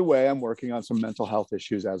oh, by the way, I'm working on some mental health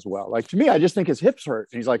issues as well. Like, to me, I just think his hips hurt.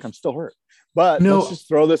 And he's like, I'm still hurt. But let's just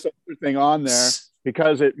throw this other thing on there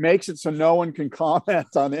because it makes it so no one can comment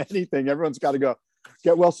on anything. Everyone's got to go,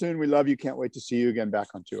 get well soon. We love you. Can't wait to see you again back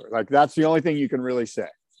on tour. Like, that's the only thing you can really say.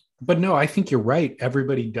 But no, I think you're right.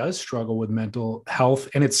 Everybody does struggle with mental health,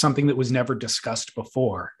 and it's something that was never discussed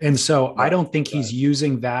before. And so I don't think he's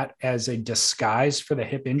using that as a disguise for the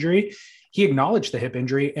hip injury. He acknowledged the hip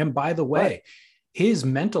injury. And by the way, his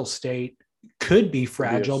mental state could be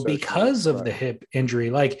fragile because of the hip injury.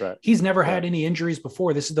 Like, he's never had any injuries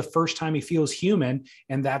before. This is the first time he feels human,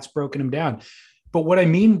 and that's broken him down. But what I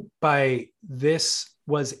mean by this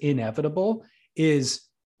was inevitable is,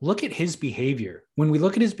 look at his behavior. When we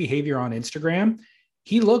look at his behavior on Instagram,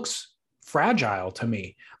 he looks fragile to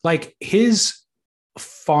me. Like, his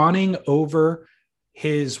fawning over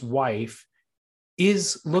his wife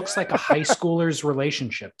looks like a high schooler's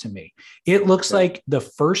relationship to me. It looks like the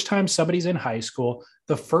first time somebody's in high school,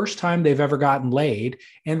 the first time they've ever gotten laid,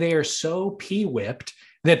 and they are so pee-whipped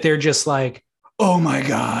that they're just like, oh my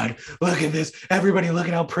God, look at this. Everybody, look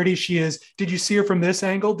at how pretty she is. Did you see her from this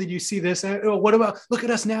angle? Did you see this? Oh, what about, look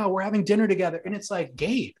at us now. We're having dinner together. And it's like,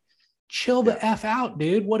 Gabe, chill the F out,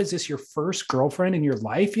 dude. What is this, your first girlfriend in your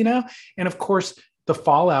life, you know? And of course, the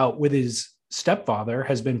fallout with his stepfather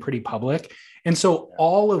has been pretty public. And so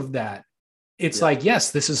all of that, it's like,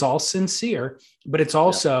 yes, this is all sincere, but it's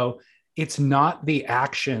also, it's not the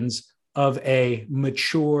actions of a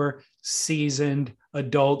mature, seasoned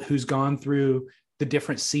adult who's gone through the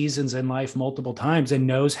different seasons in life multiple times and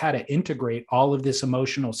knows how to integrate all of this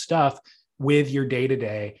emotional stuff with your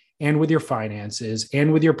day-to-day and with your finances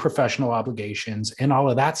and with your professional obligations and all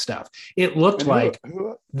of that stuff. It looked like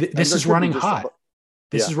this is running hot.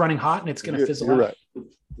 This is running hot, and it's going to fizzle out.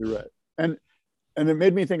 You're right. And it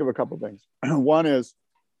made me think of a couple of things. One is,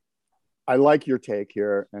 I like your take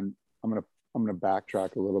here, and I'm going to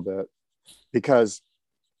backtrack a little bit because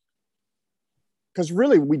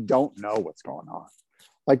really we don't know what's going on.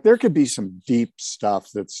 Like, there could be some deep stuff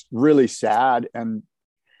that's really sad, and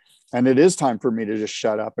it is time for me to just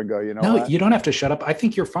shut up and go, you know what? You don't have to shut up. I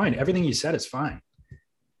think you're fine. Everything you said is fine.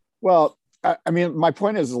 Well, I mean, my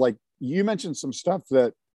point is, like, you mentioned some stuff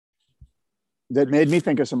that made me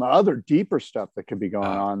think of some other deeper stuff that could be going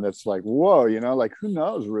on. That's like, whoa, you know, like, who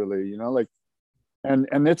knows really, you know, like, and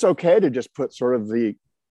it's okay to just put sort of the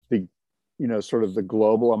you know, sort of the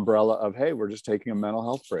global umbrella of, hey, we're just taking a mental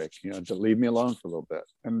health break, you know, to leave me alone for a little bit.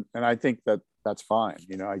 And I think that's fine.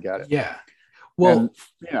 You know, I get it. Yeah. Well, and,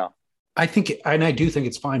 you know, I think, and I do think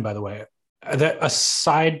it's fine, by the way, that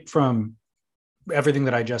aside from everything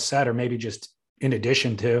that I just said, or maybe just in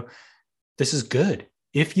addition to, this is good.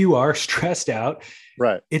 If you are stressed out,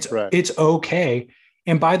 it's okay.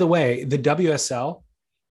 And by the way, the WSL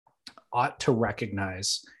ought to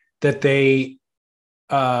recognize that they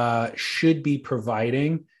should be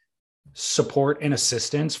providing support and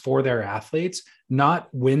assistance for their athletes, not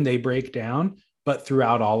when they break down, but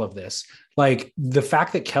throughout all of this. Like, the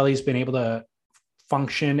fact that Kelly's been able to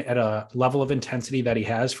function at a level of intensity that he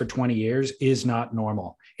has for 20 years is not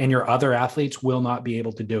normal. And your other athletes will not be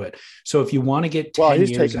able to do it. So if you want to get 10 he's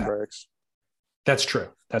years taking out, breaks. That's true.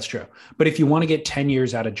 But if you want to get 10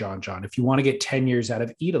 years out of John, if you want to get 10 years out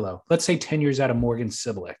of Idolo, let's say 10 years out of Morgan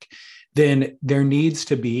Sibilic, then there needs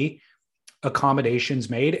to be accommodations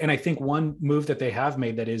made. And I think one move that they have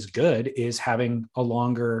made that is good is having a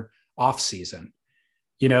longer off season,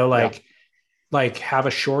 you know, like have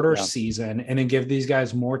a shorter season and then give these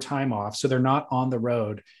guys more time off. So they're not on the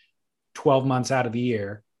road 12 months out of the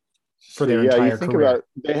year for their entire career.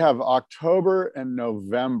 They have October and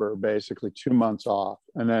November, basically 2 months off.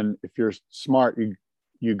 And then if you're smart,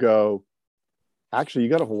 you go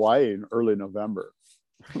to Hawaii in early November.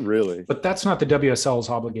 Really? But that's not the WSL's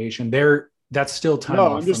obligation. That's still time.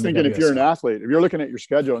 No, I'm just thinking, if you're an athlete, if you're looking at your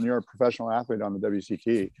schedule and you're a professional athlete on the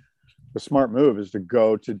WCT, the smart move is to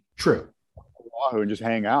go to Oahu and just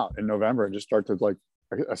hang out in November and just start to like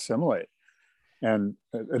assimilate. And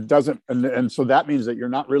it doesn't, and so that means that you're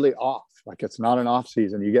not really off. Like, it's not an off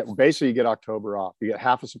season. You get October off. You get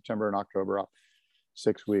half of September and October off,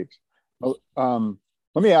 6 weeks.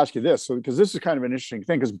 Let me ask you this, because this is kind of an interesting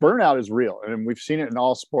thing, because burnout is real, and we've seen it in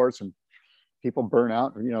all sports, and people burn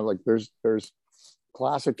out. You know, like there's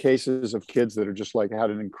classic cases of kids that are just like had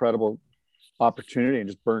an incredible opportunity and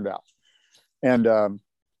just burned out. And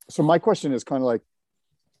so my question is kind of like,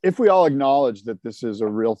 if we all acknowledge that this is a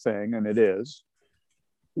real thing, and it is,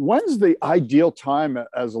 when's the ideal time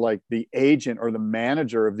as like the agent or the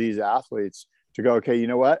manager of these athletes to go, okay, you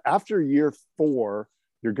know what? After year 4,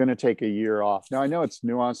 you're going to take a year off. Now I know it's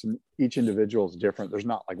nuanced and each individual is different. There's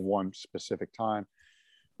not like one specific time,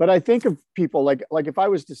 but I think of people like if I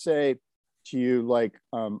was to say to you, like,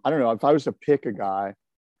 I don't know, if I was to pick a guy,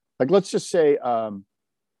 like, let's say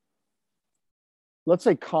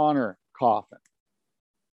Connor Coffin.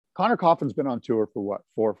 Connor Coffin's been on tour for what,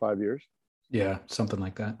 4 or 5 years? Yeah, something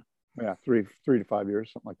like that. Yeah, 3 to 5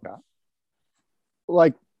 years, something like that.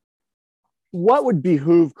 Like, what would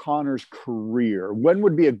behoove Connor's career? When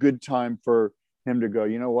would be a good time for him to go,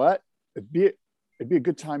 you know what? It'd be a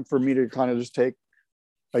good time for me to kind of just take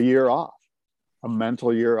a year off, a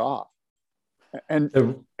mental year off. And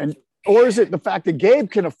or is it the fact that Gabe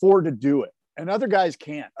can afford to do it and other guys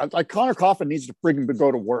can't? Like Connor Coffin needs to freaking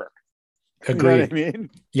go to work. Agreed. You know what I mean?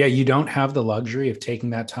 Yeah, you don't have the luxury of taking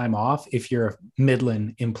that time off if you're a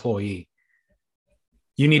Midland employee.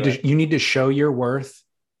 You need to show your worth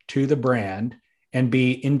to the brand and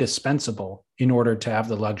be indispensable in order to have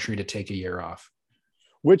the luxury to take a year off.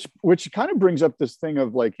 Which kind of brings up this thing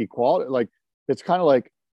of like equality. Like, it's kind of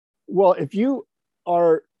like, well, if you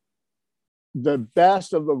are the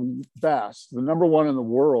best of the best, the number one in the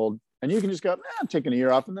world, and you can just go, I'm taking a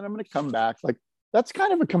year off and then I'm going to come back. Like, that's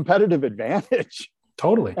kind of a competitive advantage.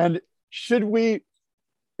 Totally. And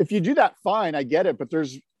if you do that, fine, I get it. But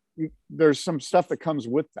there's some stuff that comes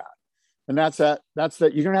with that. And that's that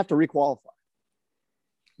you're going to have to requalify.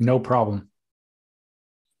 No problem.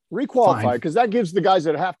 Requalify, because that gives the guys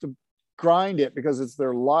that have to grind it because it's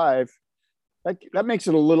their life. That makes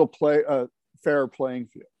it a little fair playing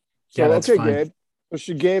field. So, yeah, that's okay, fine. Gabe. So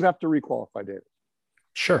should Gabe have to requalify, David?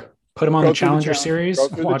 Sure. Put him on the Challenger Series.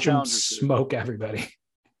 Watch him smoke everybody.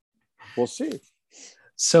 We'll see.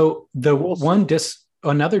 So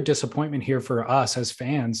another disappointment here for us as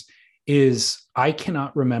fans is I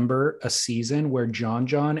cannot remember a season where John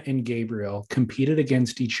and Gabriel competed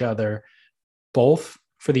against each other, both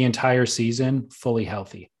for the entire season, fully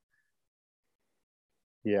healthy.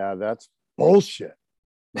 Yeah, that's bullshit.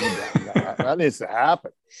 That needs to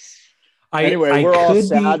happen. Anyway, we're all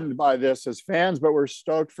saddened by this as fans, but we're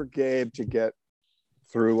stoked for Gabe to get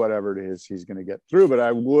through whatever it is he's going to get through. But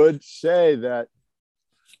I would say that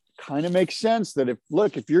kind of makes sense that if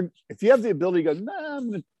you have the ability to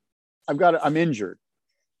go, I'm injured.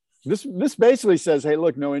 This basically says, hey,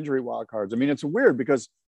 look, no injury wild cards. I mean, it's weird because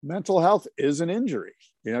mental health is an injury,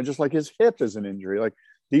 just like his hip is an injury. Like,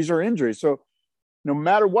 these are injuries. So no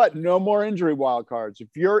matter what, no more injury wild cards. If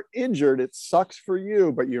you're injured, it sucks for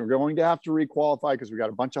you, but you're going to have to requalify because we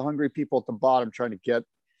got a bunch of hungry people at the bottom trying to get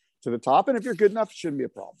to the top. And if you're good enough, it shouldn't be a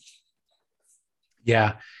problem.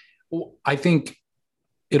 Yeah. I think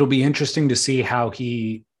it'll be interesting to see how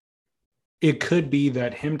it could be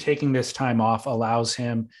that him taking this time off allows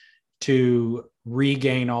him to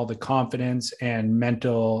regain all the confidence and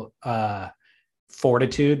mental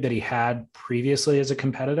fortitude that he had previously as a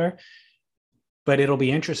competitor. But it'll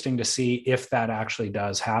be interesting to see if that actually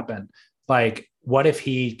does happen. Like, what if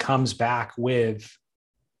he comes back with,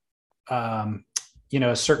 a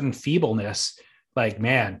certain feebleness? Like,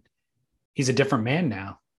 man, he's a different man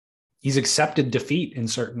now. He's accepted defeat in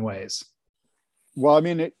certain ways. Well, I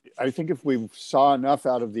mean, I think if we saw enough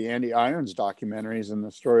out of the Andy Irons documentaries and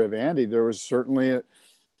the story of Andy, there was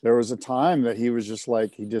a time that he was just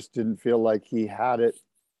like, he just didn't feel like he had it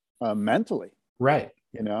mentally. Right.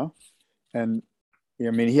 And I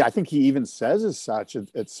mean, I think he even says as such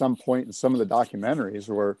at some point in some of the documentaries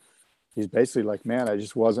where he's basically like, man, I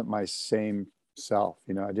just wasn't my same self.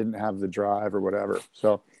 I didn't have the drive or whatever.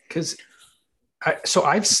 So,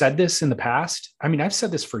 I've said this in the past. I mean, I've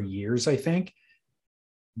said this for years, I think.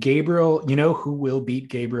 Gabriel, who will beat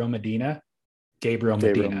Gabriel Medina? Gabriel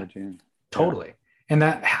Medina. Totally. Yeah. And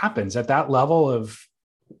that happens at that level of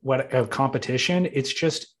competition. It's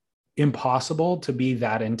just impossible to be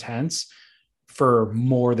that intense for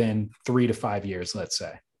more than 3 to 5 years, let's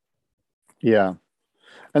say. Yeah.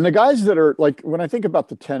 And the guys that are like, when I think about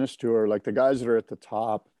the tennis tour, like the guys that are at the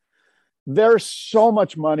top, there's so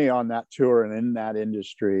much money on that tour and in that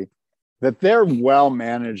industry that they're well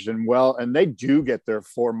managed and they do get their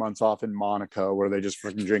 4 months off in Monaco where they just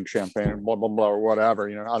freaking drink champagne and blah, blah, blah, or whatever.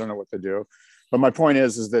 I don't know what they do. But my point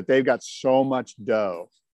is that they've got so much dough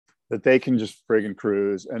that they can just friggin'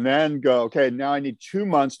 cruise and then go, okay, now I need 2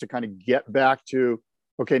 months to kind of get back to,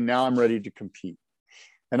 okay, now I'm ready to compete.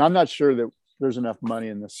 And I'm not sure that there's enough money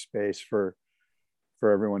in this space for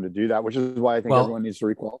everyone to do that, which is why I think everyone needs to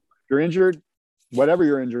requalify. If you're injured, whatever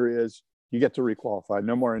your injury is, you get to requalify.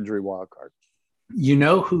 No more injury wild card.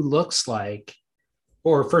 Who looks like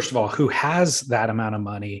Or first of all, who has that amount of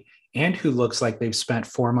money and who looks like they've spent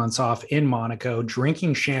 4 months off in Monaco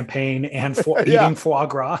drinking champagne and Yeah, eating foie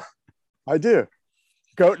gras? I do.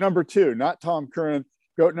 Goat number 2, not Tom Curran.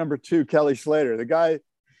 Goat number 2, Kelly Slater. The guy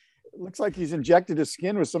looks like he's injected his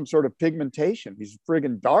skin with some sort of pigmentation. He's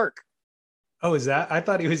friggin' dark. Oh, is that? I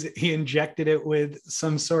thought he injected it with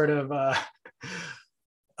some sort of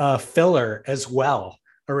filler as well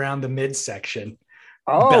around the midsection.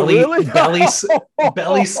 Oh, belly, really?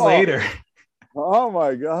 belly Slater. Oh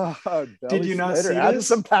my God. Did you not see adding this?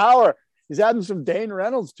 some power. He's adding some Dane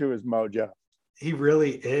Reynolds to his mojo. He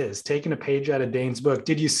really is taking a page out of Dane's book.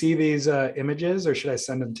 Did you see these images, or should I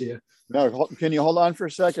send them to you? No, can you hold on for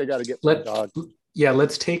a sec? I got to get my dog. Yeah,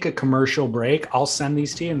 let's take a commercial break. I'll send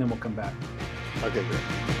these to you, and then we'll come back. Okay, great.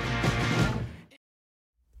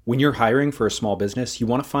 When you're hiring for a small business, you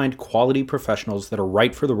want to find quality professionals that are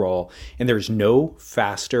right for the role, and there's no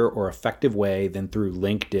faster or effective way than through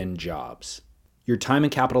LinkedIn Jobs. Your time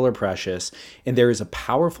and capital are precious, and there is a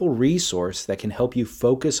powerful resource that can help you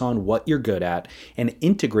focus on what you're good at and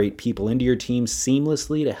integrate people into your team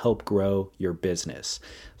seamlessly to help grow your business.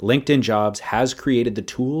 LinkedIn Jobs has created the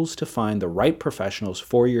tools to find the right professionals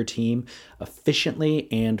for your team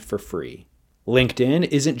efficiently and for free. LinkedIn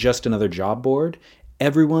isn't just another job board.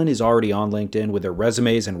 Everyone is already on LinkedIn with their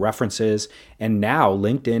resumes and references, and now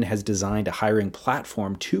LinkedIn has designed a hiring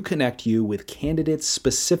platform to connect you with candidates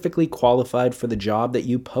specifically qualified for the job that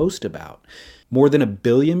you post about. More than 1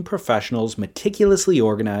 billion professionals meticulously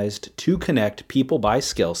organized to connect people by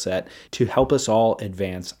skill set to help us all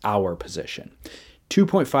advance our position.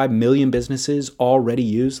 2.5 million businesses already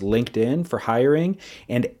use LinkedIn for hiring,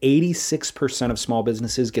 and 86% of small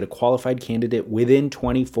businesses get a qualified candidate within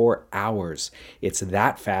 24 hours. It's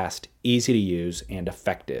that fast, easy to use, and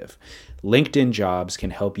effective. LinkedIn Jobs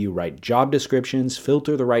can help you write job descriptions,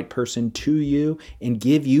 filter the right person to you, and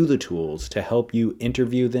give you the tools to help you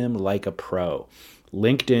interview them like a pro.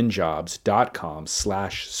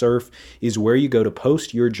 LinkedInjobs.com/surf is where you go to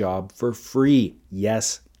post your job for free.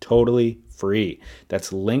 Yes, totally free.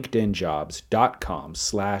 That's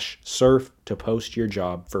linkedinjobs.com/surf to post your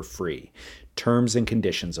job for free. Terms and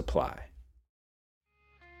conditions apply.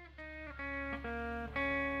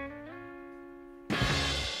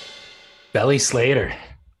 Belly Slater.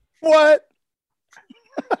 What?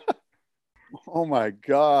 Oh my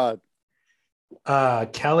God.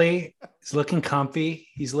 Kelly is looking comfy.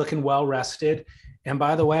 He's looking well rested. And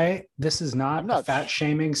by the way, this is not a fat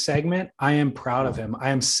shaming segment. I am proud of him.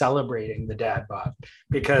 I am celebrating the dad bod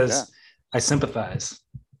because I sympathize.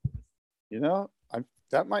 You know,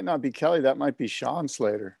 that might not be Kelly. That might be Sean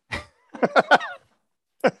Slater.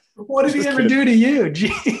 What did he ever do to you?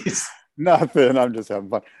 Jeez. Nothing. I'm just having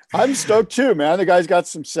fun. I'm stoked too, man. The guy's got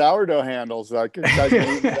some sourdough handles. Like the guy's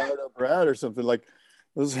eating sourdough bread or something. Like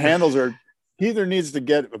those handles are. He either needs to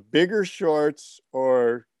get bigger shorts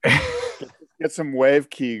or get some wave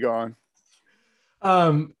key going.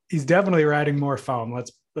 He's definitely riding more foam.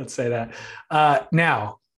 Let's say that.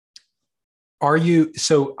 Now,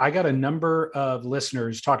 so I got a number of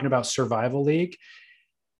listeners talking about Survival League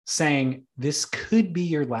saying this could be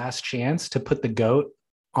your last chance to put the GOAT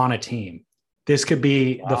on a team. This could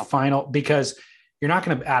be the final, because you're not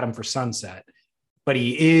going to add him for Sunset, but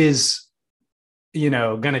he is,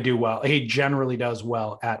 going to do well. He generally does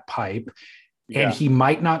well at Pipe, and he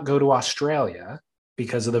might not go to Australia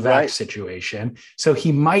because of the vac situation. So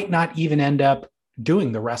he might not even end up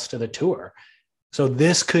doing the rest of the tour. So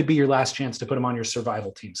this could be your last chance to put him on your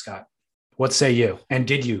survival team, Scott. What say you? And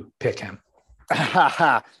did you pick him?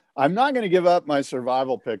 I'm not going to give up my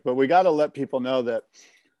survival pick, but we got to let people know that,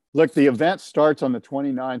 look, the event starts on the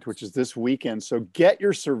 29th, which is this weekend. So get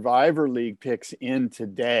your Survivor League picks in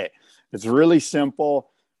today. It's really simple.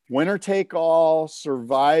 Winner take all,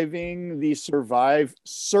 surviving the Survival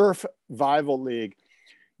League.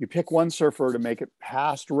 You pick one surfer to make it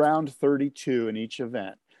past round 32 in each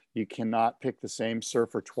event. You cannot pick the same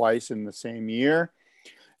surfer twice in the same year.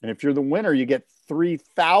 And if you're the winner, you get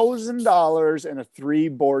 $3,000 and a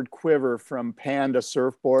 3-board quiver from Panda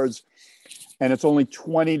Surfboards. And it's only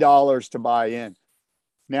 $20 to buy in.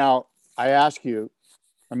 Now, I ask you,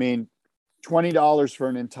 $20 for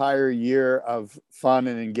an entire year of fun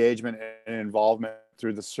and engagement and involvement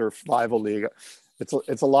through the Survival League.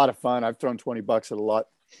 It's a lot of fun. I've thrown $20 at a lot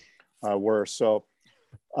worse. So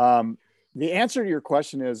the answer to your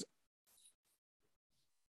question is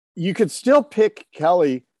you could still pick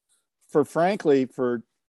Kelly for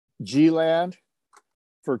G-Land,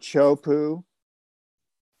 for Chopu,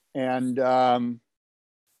 and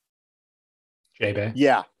J-Bay.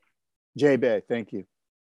 Yeah, J-Bay. Thank you.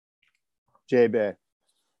 J-Bay.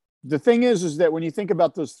 The thing is that when you think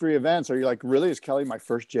about those 3 events, are you like, really, is Kelly my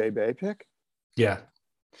first J-Bay pick? Yeah.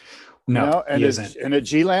 No, you know? And he isn't. And at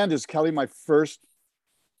G-Land, is Kelly my first,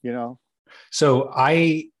 you know? So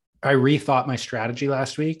I rethought my strategy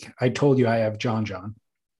last week. I told you I have John.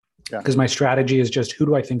 Because my strategy is just, who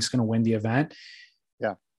do I think is going to win the event?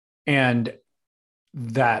 Yeah. And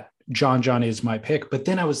that John is my pick. But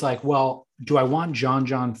then I was like, well, do I want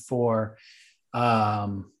John for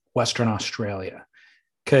Western Australia?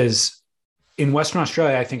 Because in Western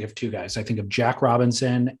Australia, I think of 2 guys. I think of Jack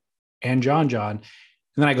Robinson and John. And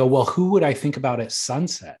then I go, well, who would I think about at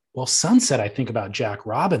Sunset? Well, Sunset, I think about Jack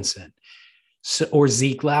Robinson or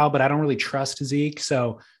Zeke Lau, but I don't really trust Zeke.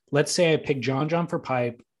 So let's say I pick John for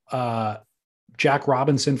Pipe, Jack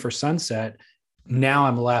Robinson for Sunset. Now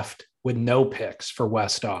I'm left with no picks for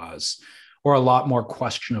West Oz, or a lot more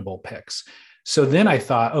questionable picks. So then I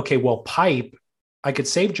thought, okay, well, Pipe, I could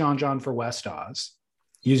save John for West Oz,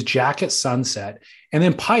 use Jack at Sunset, and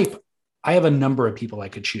then Pipe, I have a number of people I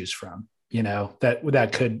could choose from, you know,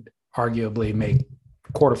 that could arguably make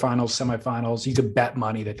quarterfinals, semifinals. You could bet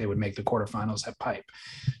money that they would make the quarterfinals at Pipe.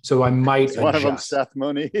 So I might One of them, Seth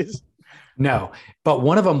Moniz. No, but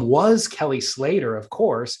one of them was Kelly Slater, of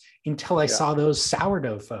course, until I saw those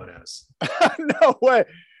sourdough photos. No way.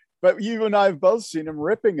 But you and I have both seen him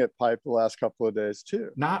ripping at Pipe the last couple of days too.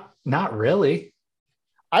 Not really.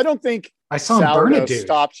 I don't think I saw him burn a dude.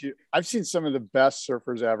 Stopped you. I've seen some of the best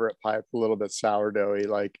surfers ever at Pipe a little bit sourdoughy,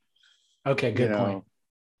 like, okay, good point.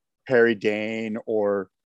 Perry Dane, or,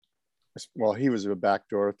 well, he was a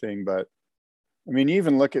backdoor thing, but I mean,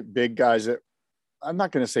 even look at big guys that, I'm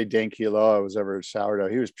not going to say Dan Kealoha was ever sourdough.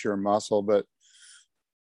 He was pure muscle, but,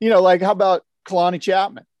 you know, like, how about Kalani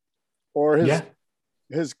Chapman or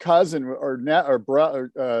his cousin or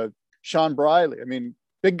Sean Briley? I mean,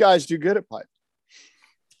 big guys do good at Pipe.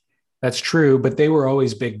 That's true, but they were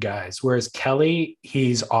always big guys. Whereas Kelly,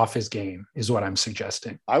 he's off his game, is what I'm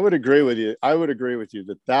suggesting. I would agree with you.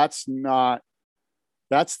 that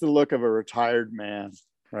that's the look of a retired man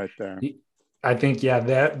right there. I think,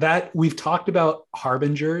 that we've talked about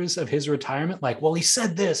harbingers of his retirement. Like, well, he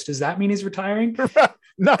said this. Does that mean he's retiring?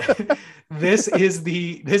 No. This is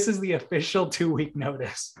the official 2-week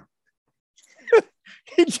notice.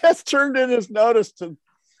 He just turned in his notice to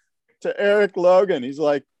Eric Logan. He's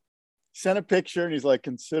like, sent a picture and he's like,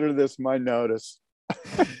 consider this my notice.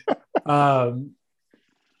 What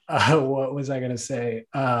was I going to say?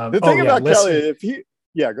 The thing about Kelly,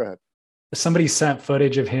 go ahead. Somebody sent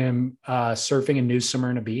footage of him surfing in New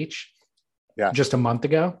Smyrna Beach just a month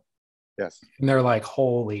ago. Yes. And they're like,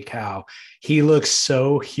 holy cow, he looks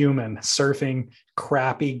so human surfing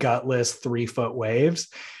crappy, gutless 3-foot waves.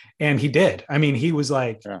 And he did. I mean, he was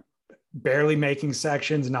like barely making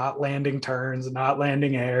sections, not landing turns, not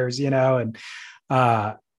landing airs, you know, and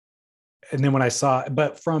then when I saw,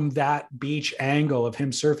 but from that beach angle of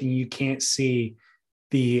him surfing, you can't see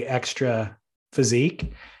the extra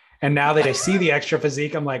physique. And now that I see the extra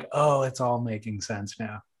physique, I'm like, oh, it's all making sense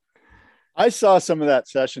now. I saw some of that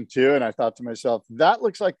session too. And I thought to myself, that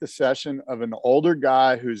looks like the session of an older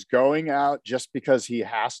guy who's going out just because he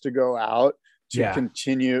has to go out to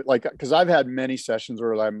continue. Like, cause I've had many sessions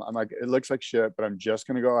where I'm like, it looks like shit, but I'm just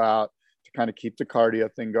going to go out to kind of keep the cardio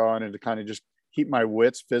thing going and to kind of just keep my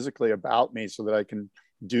wits physically about me so that I can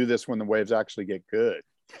do this when the waves actually get good.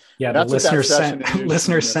 Yeah. The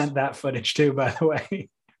listener sent that footage too, by the way.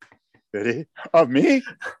 Did he? Of me?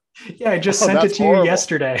 Yeah, I just sent it to you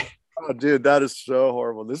yesterday. Oh, dude, that is so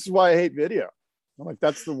horrible. This is why I hate video. I'm like,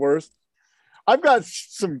 that's the worst. I've got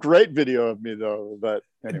some great video of me though, but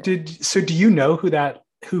anyway. Do you know who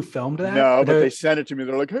filmed that? No, but they sent it to me.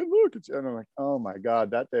 They're like, hey, look, and I'm like, oh my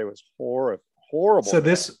God, that day was horrible. So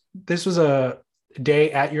this was a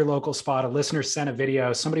day at your local spot. A listener sent a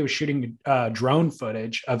video. Somebody was shooting drone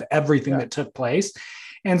footage of everything that took place.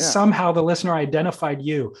 And somehow the listener identified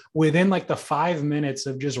you within like the 5 minutes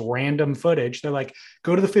of just random footage. They're like,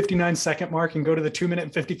 go to the 59-second mark and go to the 2 minute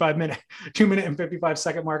and 55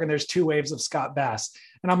 second mark. And there's 2 waves of Scott Bass.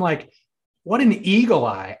 And I'm like, what an eagle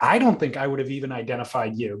eye. I don't think I would have even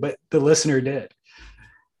identified you, but the listener did.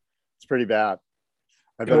 It's pretty bad.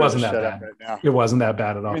 It wasn't that bad. Right now. It wasn't that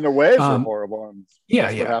bad at all. I mean, the waves are horrible. And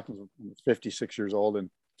what happens when 56 years old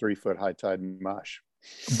and 3-foot high tide mush.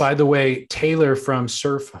 By the way, Taylor from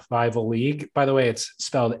Survival League, by the way, it's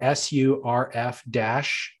spelled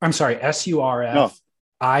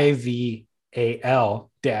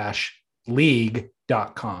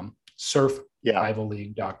SURFIVAL-league.com,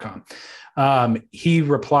 survivalleague.com. He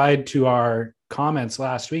replied to our comments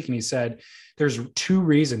last week and he said, there's 2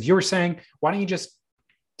 reasons. You were saying, why don't you just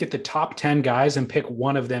get the top 10 guys and pick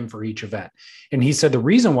one of them for each event. And he said the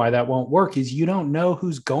reason why that won't work is you don't know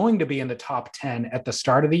who's going to be in the top 10 at the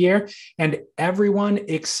start of the year. And everyone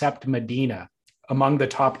except Medina among the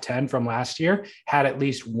top 10 from last year had at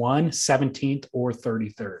least one 17th or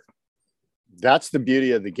 33rd. That's the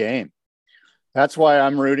beauty of the game. That's why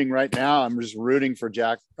I'm rooting right now. I'm just rooting for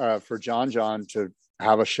John to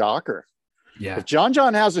have a shocker. Yeah. If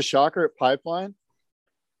John has a shocker at Pipeline,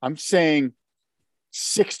 I'm saying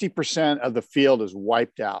 60% of the field is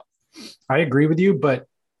wiped out. I agree with you, but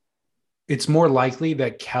it's more likely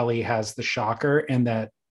that Kelly has the shocker and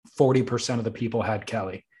that 40% of the people had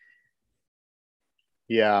Kelly.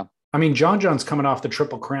 Yeah. I mean, John's coming off the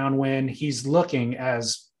Triple Crown win. He's looking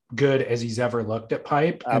as good as he's ever looked at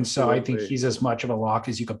Pipe. Absolutely. And so I think he's as much of a lock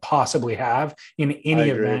as you could possibly have in any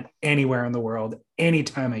event, anywhere in the world, any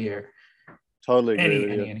time of year. Totally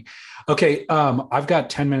agree. Any. Okay. I've got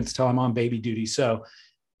 10 minutes till I'm on baby duty. So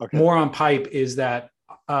more on Pipe is that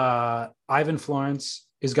Ivan Florence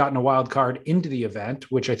has gotten a wild card into the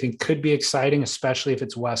event, which I think could be exciting, especially if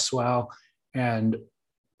it's West Swell and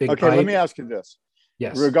Big Pipe. Let me ask you this.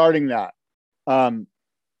 Yes. Regarding that, Baron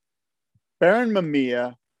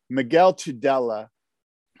Mamiya, Miguel Tudela,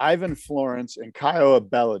 Ivan Florence, and Caio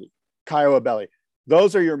Abelli.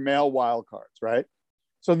 Those are your male wild cards, right?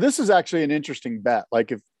 So this is actually an interesting bet.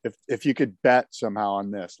 Like if you could bet somehow on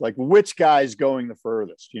this, like which guy's going the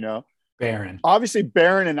furthest, you know? Baron. Obviously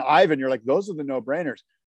Baron and Ivan, you're like, those are the no-brainers.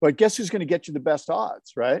 But guess who's going to get you the best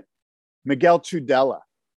odds, right? Miguel Tudela.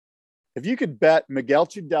 If you could bet Miguel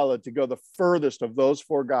Tudela to go the furthest of those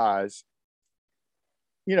four guys,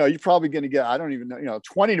 you know, you're probably going to get, I don't even know,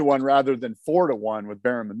 20-1 rather than 4-1 with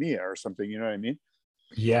Baron Mamiya or something. You know what I mean?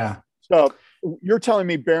 Yeah. So you're telling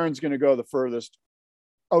me Baron's going to go the furthest.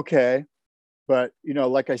 Okay. But,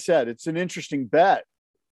 like I said, it's an interesting bet.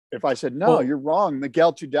 If I said, no, you're wrong,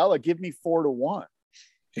 Miguel Tudela, give me 4-1.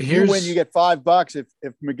 If you win, you get $5.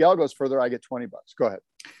 If Miguel goes further, I get $20. Go ahead.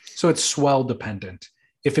 So it's swell dependent.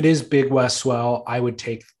 If it is Big West Swell, I would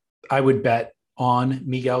bet on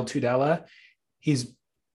Miguel Tudela.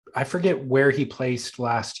 I forget where he placed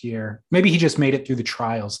last year. Maybe he just made it through the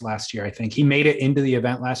trials last year. I think he made it into the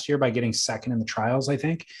event last year by getting second in the trials, I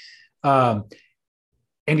think. And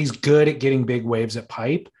he's good at getting big waves at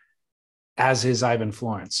Pipe, as is Ivan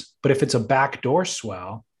Florence. But if it's a backdoor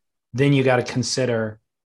swell, then you got to consider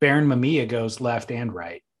Baron Mamiya goes left and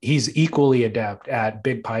right. He's equally adept at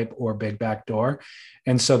big pipe or big backdoor.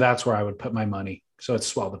 And so that's where I would put my money. So it's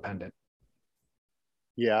swell dependent.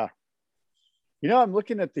 Yeah. I'm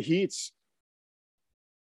looking at the heats.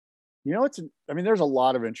 There's a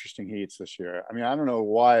lot of interesting heats this year. I mean, I don't know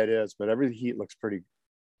why it is, but every heat looks pretty,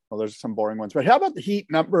 well, there's some boring ones, but how about the heat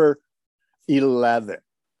number 11?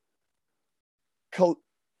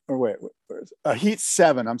 Heat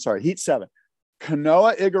 7. I'm sorry. Heat 7.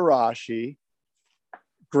 Kanoa Igarashi,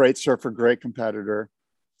 great surfer, great competitor,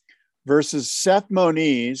 versus Seth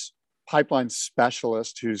Moniz, pipeline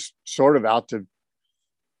specialist, who's sort of out to,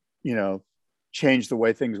 change the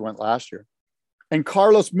way things went last year, and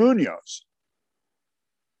Carlos Munoz.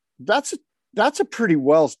 That's a pretty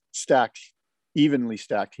well stacked, evenly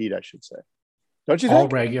stacked heat, I should say. Don't you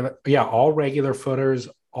think? All regular footers,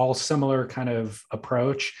 all similar kind of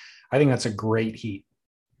approach. I think that's a great heat.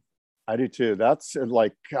 I do too. That's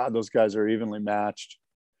like, God, those guys are evenly matched.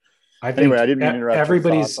 I didn't mean to interrupt.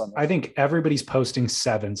 I think everybody's posting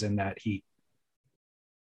 7s in that heat.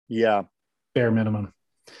 Yeah. Bare minimum.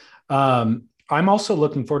 I'm also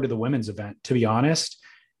looking forward to the women's event, to be honest.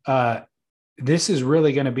 This is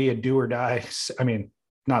really going to be a do or die. I mean,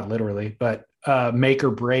 not literally, but make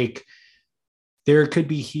or break. There could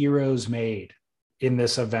be heroes made in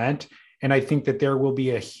this event. And I think that there will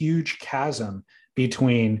be a huge chasm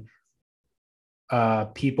between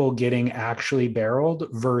people getting actually barreled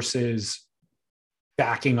versus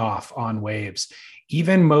backing off on waves.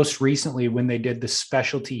 Even most recently, when they did the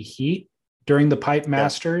specialty heat during the Pipe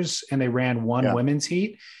Masters and they ran one women's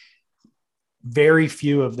heat, very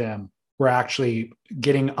few of them were actually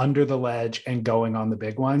getting under the ledge and going on the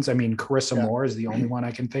big ones. I mean, Carissa Moore is the only one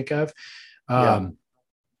I can think of. And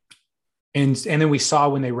then we saw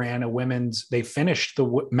when they ran they finished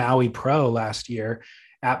the Maui Pro last year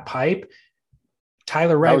at Pipe.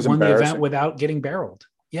 Tyler Wright won the event without getting barreled.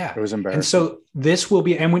 Yeah. It was embarrassing. And so this will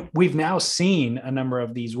be, and we've now seen a number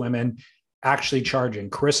of these women actually charging.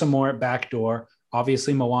 Carissa Moore at backdoor,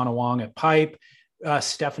 obviously Moana Wong at Pipe.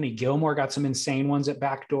 Stephanie Gilmore got some insane ones at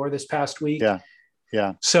backdoor this past week.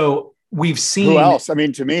 Yeah. So we've seen. Who else? I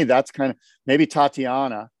mean, to me, that's kind of maybe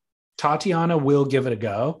Tatiana Tatiana will give it a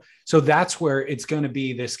go. So that's where it's going to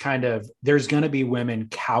be this kind of, there's going to be women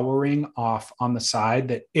cowering off on the side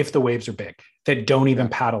that if the waves are big, that don't even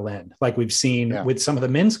paddle in, like we've seen with some of the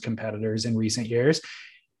men's competitors in recent years.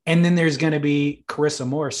 And then there's going to be Carissa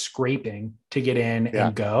Moore scraping to get in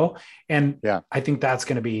and go. And I think that's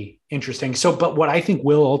going to be interesting. So, but what I think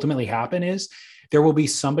will ultimately happen is there will be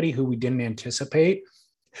somebody who we didn't anticipate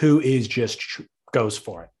who is just goes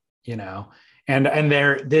for it, you know, and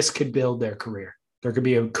this could build their career. There could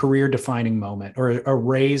be a career defining moment or a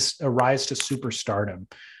rise to superstardom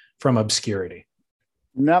from obscurity.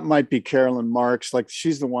 And that might be Carolyn Marks. Like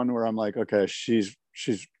she's the one where I'm like, okay, she's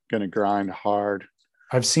going to grind hard.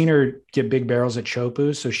 I've seen her get big barrels at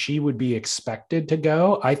Chopu, so she would be expected to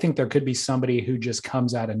go. I think there could be somebody who just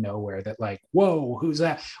comes out of nowhere that like, whoa, who's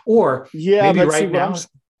that? Or maybe right now.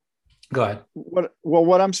 Go ahead.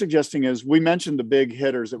 What I'm suggesting is we mentioned the big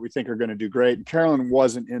hitters that we think are going to do great. And Carolyn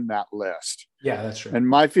wasn't in that list. Yeah, that's true. And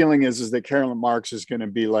my feeling is that Carolyn Marks is going to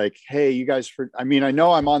be like, hey, you guys, I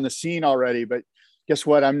know I'm on the scene already, but guess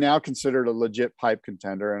what? I'm now considered a legit pipe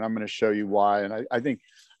contender, and I'm going to show you why. And I think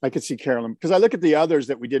I could see Carolyn, because I look at the others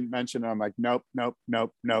that we didn't mention, and I'm like, nope.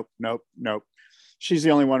 She's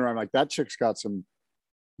the only one where I'm like, that chick's got some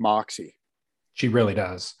moxie. She really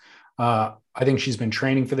does. I think she's been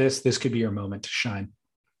training for this. This could be her moment to shine.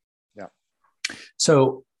 Yeah.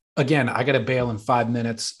 So again, I got to bail in 5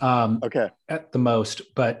 minutes. Okay. At the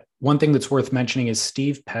most. But one thing that's worth mentioning is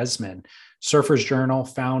Steve Pesman, Surfers Journal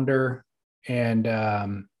founder and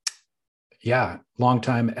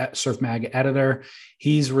longtime Surf Mag editor.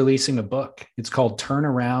 He's releasing a book. It's called Turn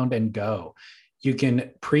Around and Go. You can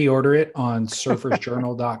pre-order it on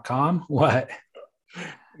surfersjournal.com. What?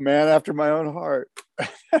 Man after my own heart.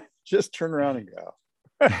 Just turn around and go.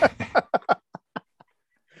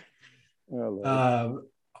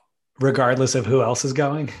 Regardless of who else is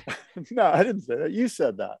going. No, I didn't say that. You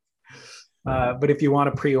said that. But if you want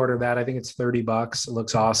to pre-order that, I think it's $30. It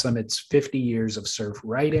looks awesome. It's 50 years of surf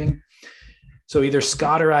writing. So either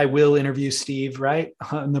Scott or I will interview Steve, right,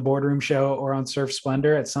 on the Boardroom Show or on Surf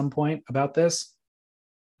Splendor at some point about this.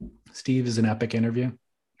 Steve is an epic interview.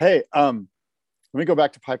 Hey, let me go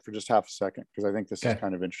back to pipe for just half a second, because I think this is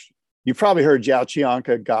kind of interesting. You probably heard Zhao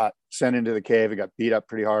Chianca got sent into the cave and got beat up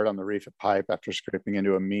pretty hard on the reef at Pipe after scraping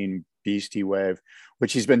into a mean beastie wave,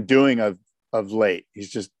 which he's been doing of late. He's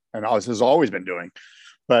just, and has always been doing.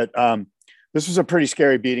 But this was a pretty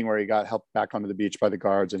scary beating where he got helped back onto the beach by the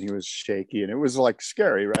guards and he was shaky and it was like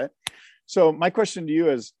scary, right? So my question to you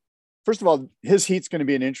is, first of all, his heat's going to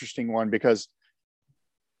be an interesting one, because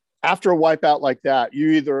after a wipeout like that, you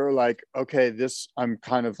either are like, okay, I'm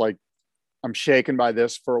kind of like, I'm shaken by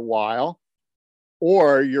this for a while,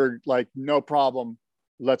 or you're like, no problem,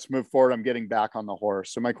 let's move forward, I'm getting back on the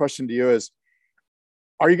horse. So my question to you is,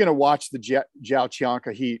 are you going to watch the Zhao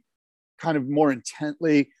Chianca heat kind of more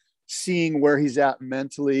intently, seeing where he's at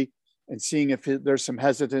mentally and seeing if there's some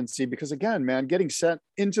hesitancy? Because again, man, getting sent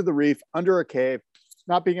into the reef under a cave,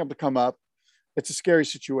 not being able to come up, it's a scary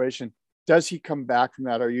situation. Does he come back from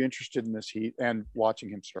that? Are you interested in this heat and watching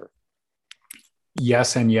him surf?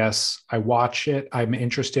 Yes. And yes, I watch it. I'm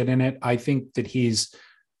interested in it. I think that he's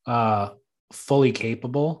fully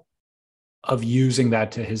capable of using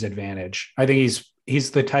that to his advantage. I think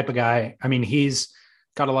he's the type of guy. I mean, he's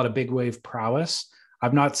got a lot of big wave prowess.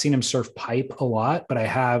 I've not seen him surf pipe a lot, but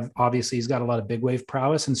obviously he's got a lot of big wave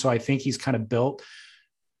prowess. And so I think he's kind of built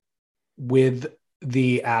with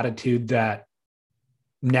the attitude that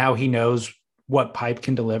now he knows what pipe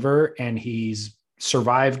can deliver and he's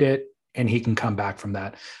survived it and he can come back from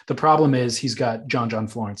that. The problem is he's got John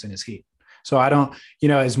Florence in his heat. So I don't,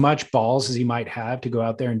 as much balls as he might have to go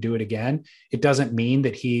out there and do it again, it doesn't mean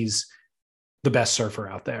that he's the best surfer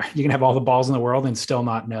out there. You can have all the balls in the world and still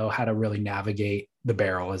not know how to really navigate the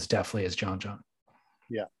barrel as deftly as John.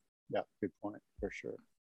 Yeah. Good point for sure.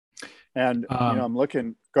 And, I'm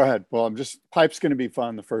looking, go ahead. Well, pipe's going to be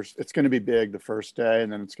fun. It's going to be big the first day,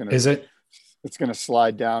 and then it's going to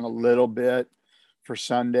slide down a little bit for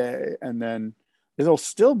Sunday. And then it'll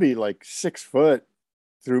still be like 6 foot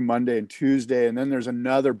through Monday and Tuesday. And then there's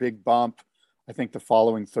another big bump, I think the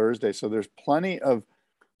following Thursday. So there's plenty of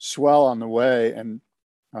swell on the way. And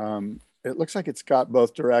it looks like it's got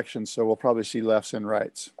both directions. So we'll probably see lefts and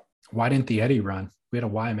rights. Why didn't the Eddie run? We had a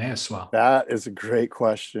Waimea swell. That is a great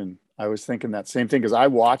question. I was thinking that same thing, because I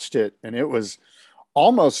watched it and it was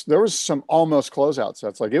there was some almost closeout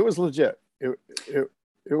sets. Like it was legit. It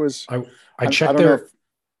was. I checked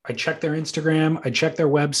I checked their Instagram. I checked their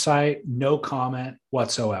website. No comment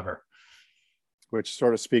whatsoever. Which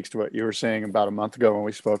sort of speaks to what you were saying about a month ago when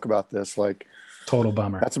we spoke about this. Like, total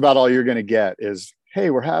bummer. That's about all you're going to get is, hey,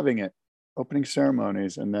 we're having it. opening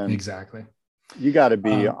ceremonies, and then Exactly. you got to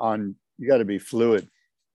be fluid.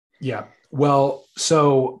 Yeah. Well,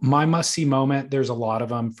 so my must-see moment, there's a lot of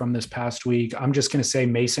them from this past week. I'm just going to say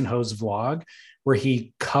Mason Ho's vlog, where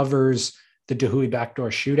he covers the Dahui backdoor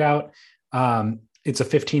shootout. It's a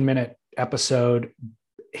 15-minute episode.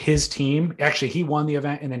 His team, actually, he won the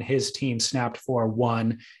event, and then his team, Snapped 4,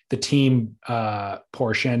 won the team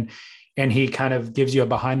portion. And he kind of gives you a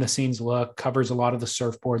behind-the-scenes look, covers a lot of the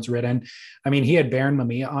surfboards ridden. I mean, he had Baron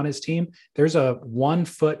Mamiya on his team. There's a 1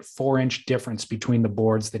 foot 4 inch difference between the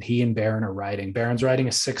boards that he and Baron are riding. Baron's riding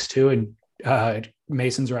a 6.2 and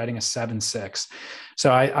Mason's riding a 7.6.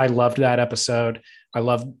 So I loved that episode. I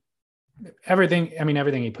love everything. I mean,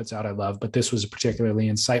 everything he puts out, I love, but this was a particularly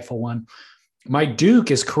insightful one. My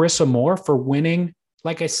Duke is Carissa Moore for winning,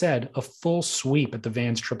 like I said, a full sweep at the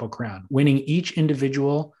Vans Triple Crown, winning each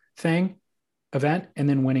individual event and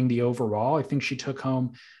then winning the overall. I think she took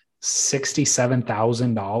home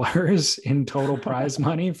 $67,000 in total prize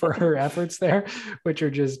money for her efforts there, which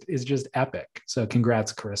is just epic. So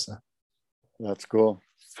congrats, Carissa. That's cool.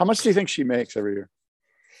 How much do you think she makes every year?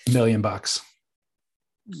 $1 million. Okay.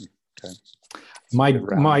 I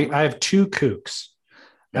have 2 kooks,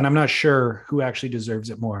 and I'm not sure who actually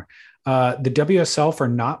deserves it more. The WSL for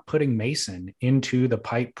not putting Mason into the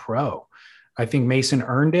Pipe Pro. I think Mason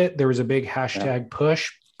earned it. There was a big hashtag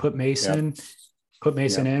push, put Mason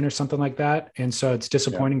in or something like that. And so it's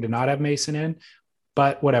disappointing to not have Mason in,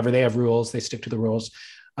 but whatever, they have rules. They stick to the rules.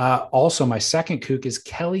 Also, my second kook is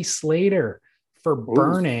Kelly Slater for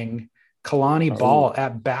burning Kalani Ball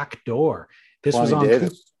at backdoor. This Kalani was on.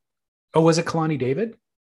 David. Oh, was it Kalani David?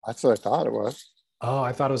 That's what I thought it was. Oh,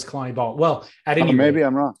 I thought it was Kalani Ball. Well, at any maybe rate,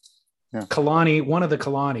 I'm wrong. Yeah. Kalani, one of the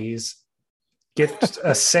Kalanis, gets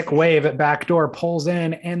a sick wave at backdoor, pulls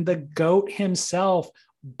in, and the goat himself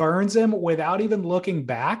burns him without even looking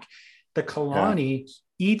back. The Kalani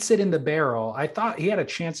eats it in the barrel. I thought he had a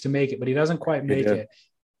chance to make it, but he doesn't quite make it.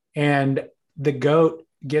 And the goat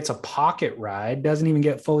gets a pocket ride, doesn't even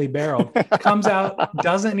get fully barreled, comes out,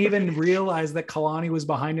 doesn't even realize that Kalani was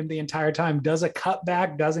behind him the entire time, does a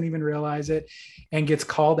cutback, doesn't even realize it, and gets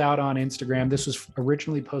called out on Instagram. This was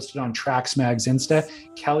originally posted on Tracksmag's Insta.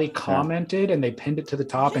 Kelly commented and they pinned it to the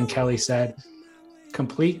top, and Kelly said,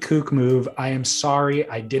 "Complete kook move. I am sorry.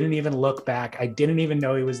 I didn't even look back. I didn't even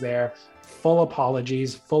know he was there. Full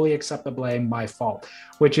apologies, fully accept the blame, my fault,"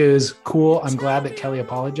 which is cool. I'm glad that Kelly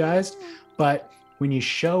apologized. But when you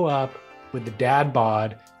show up with the dad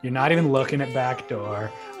bod, you're not even looking at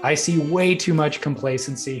backdoor. I see way too much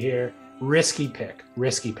complacency here. Risky pick.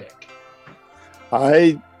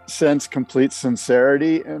 I sense complete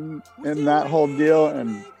sincerity in that whole deal,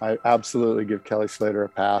 and I absolutely give Kelly Slater a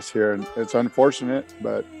pass here. And it's unfortunate,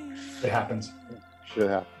 but it happens.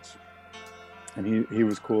 Shit happens. And he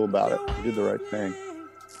was cool about it. He did the right thing.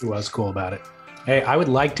 He was cool about it. Hey, I would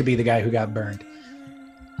like to be the guy who got burned.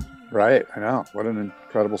 Right. I know. What an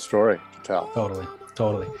incredible story to tell. Totally.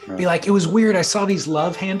 Right. Be like, it was weird. I saw these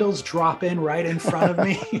love handles drop in right in front of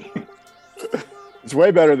me. It's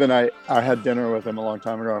way better than I had dinner with him a long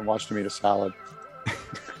time ago and watched him eat a salad.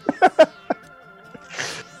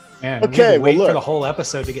 Man, okay, wait for the whole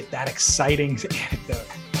episode to get that exciting anecdote.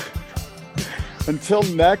 Until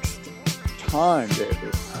next time,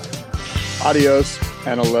 David. Adios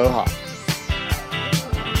and aloha.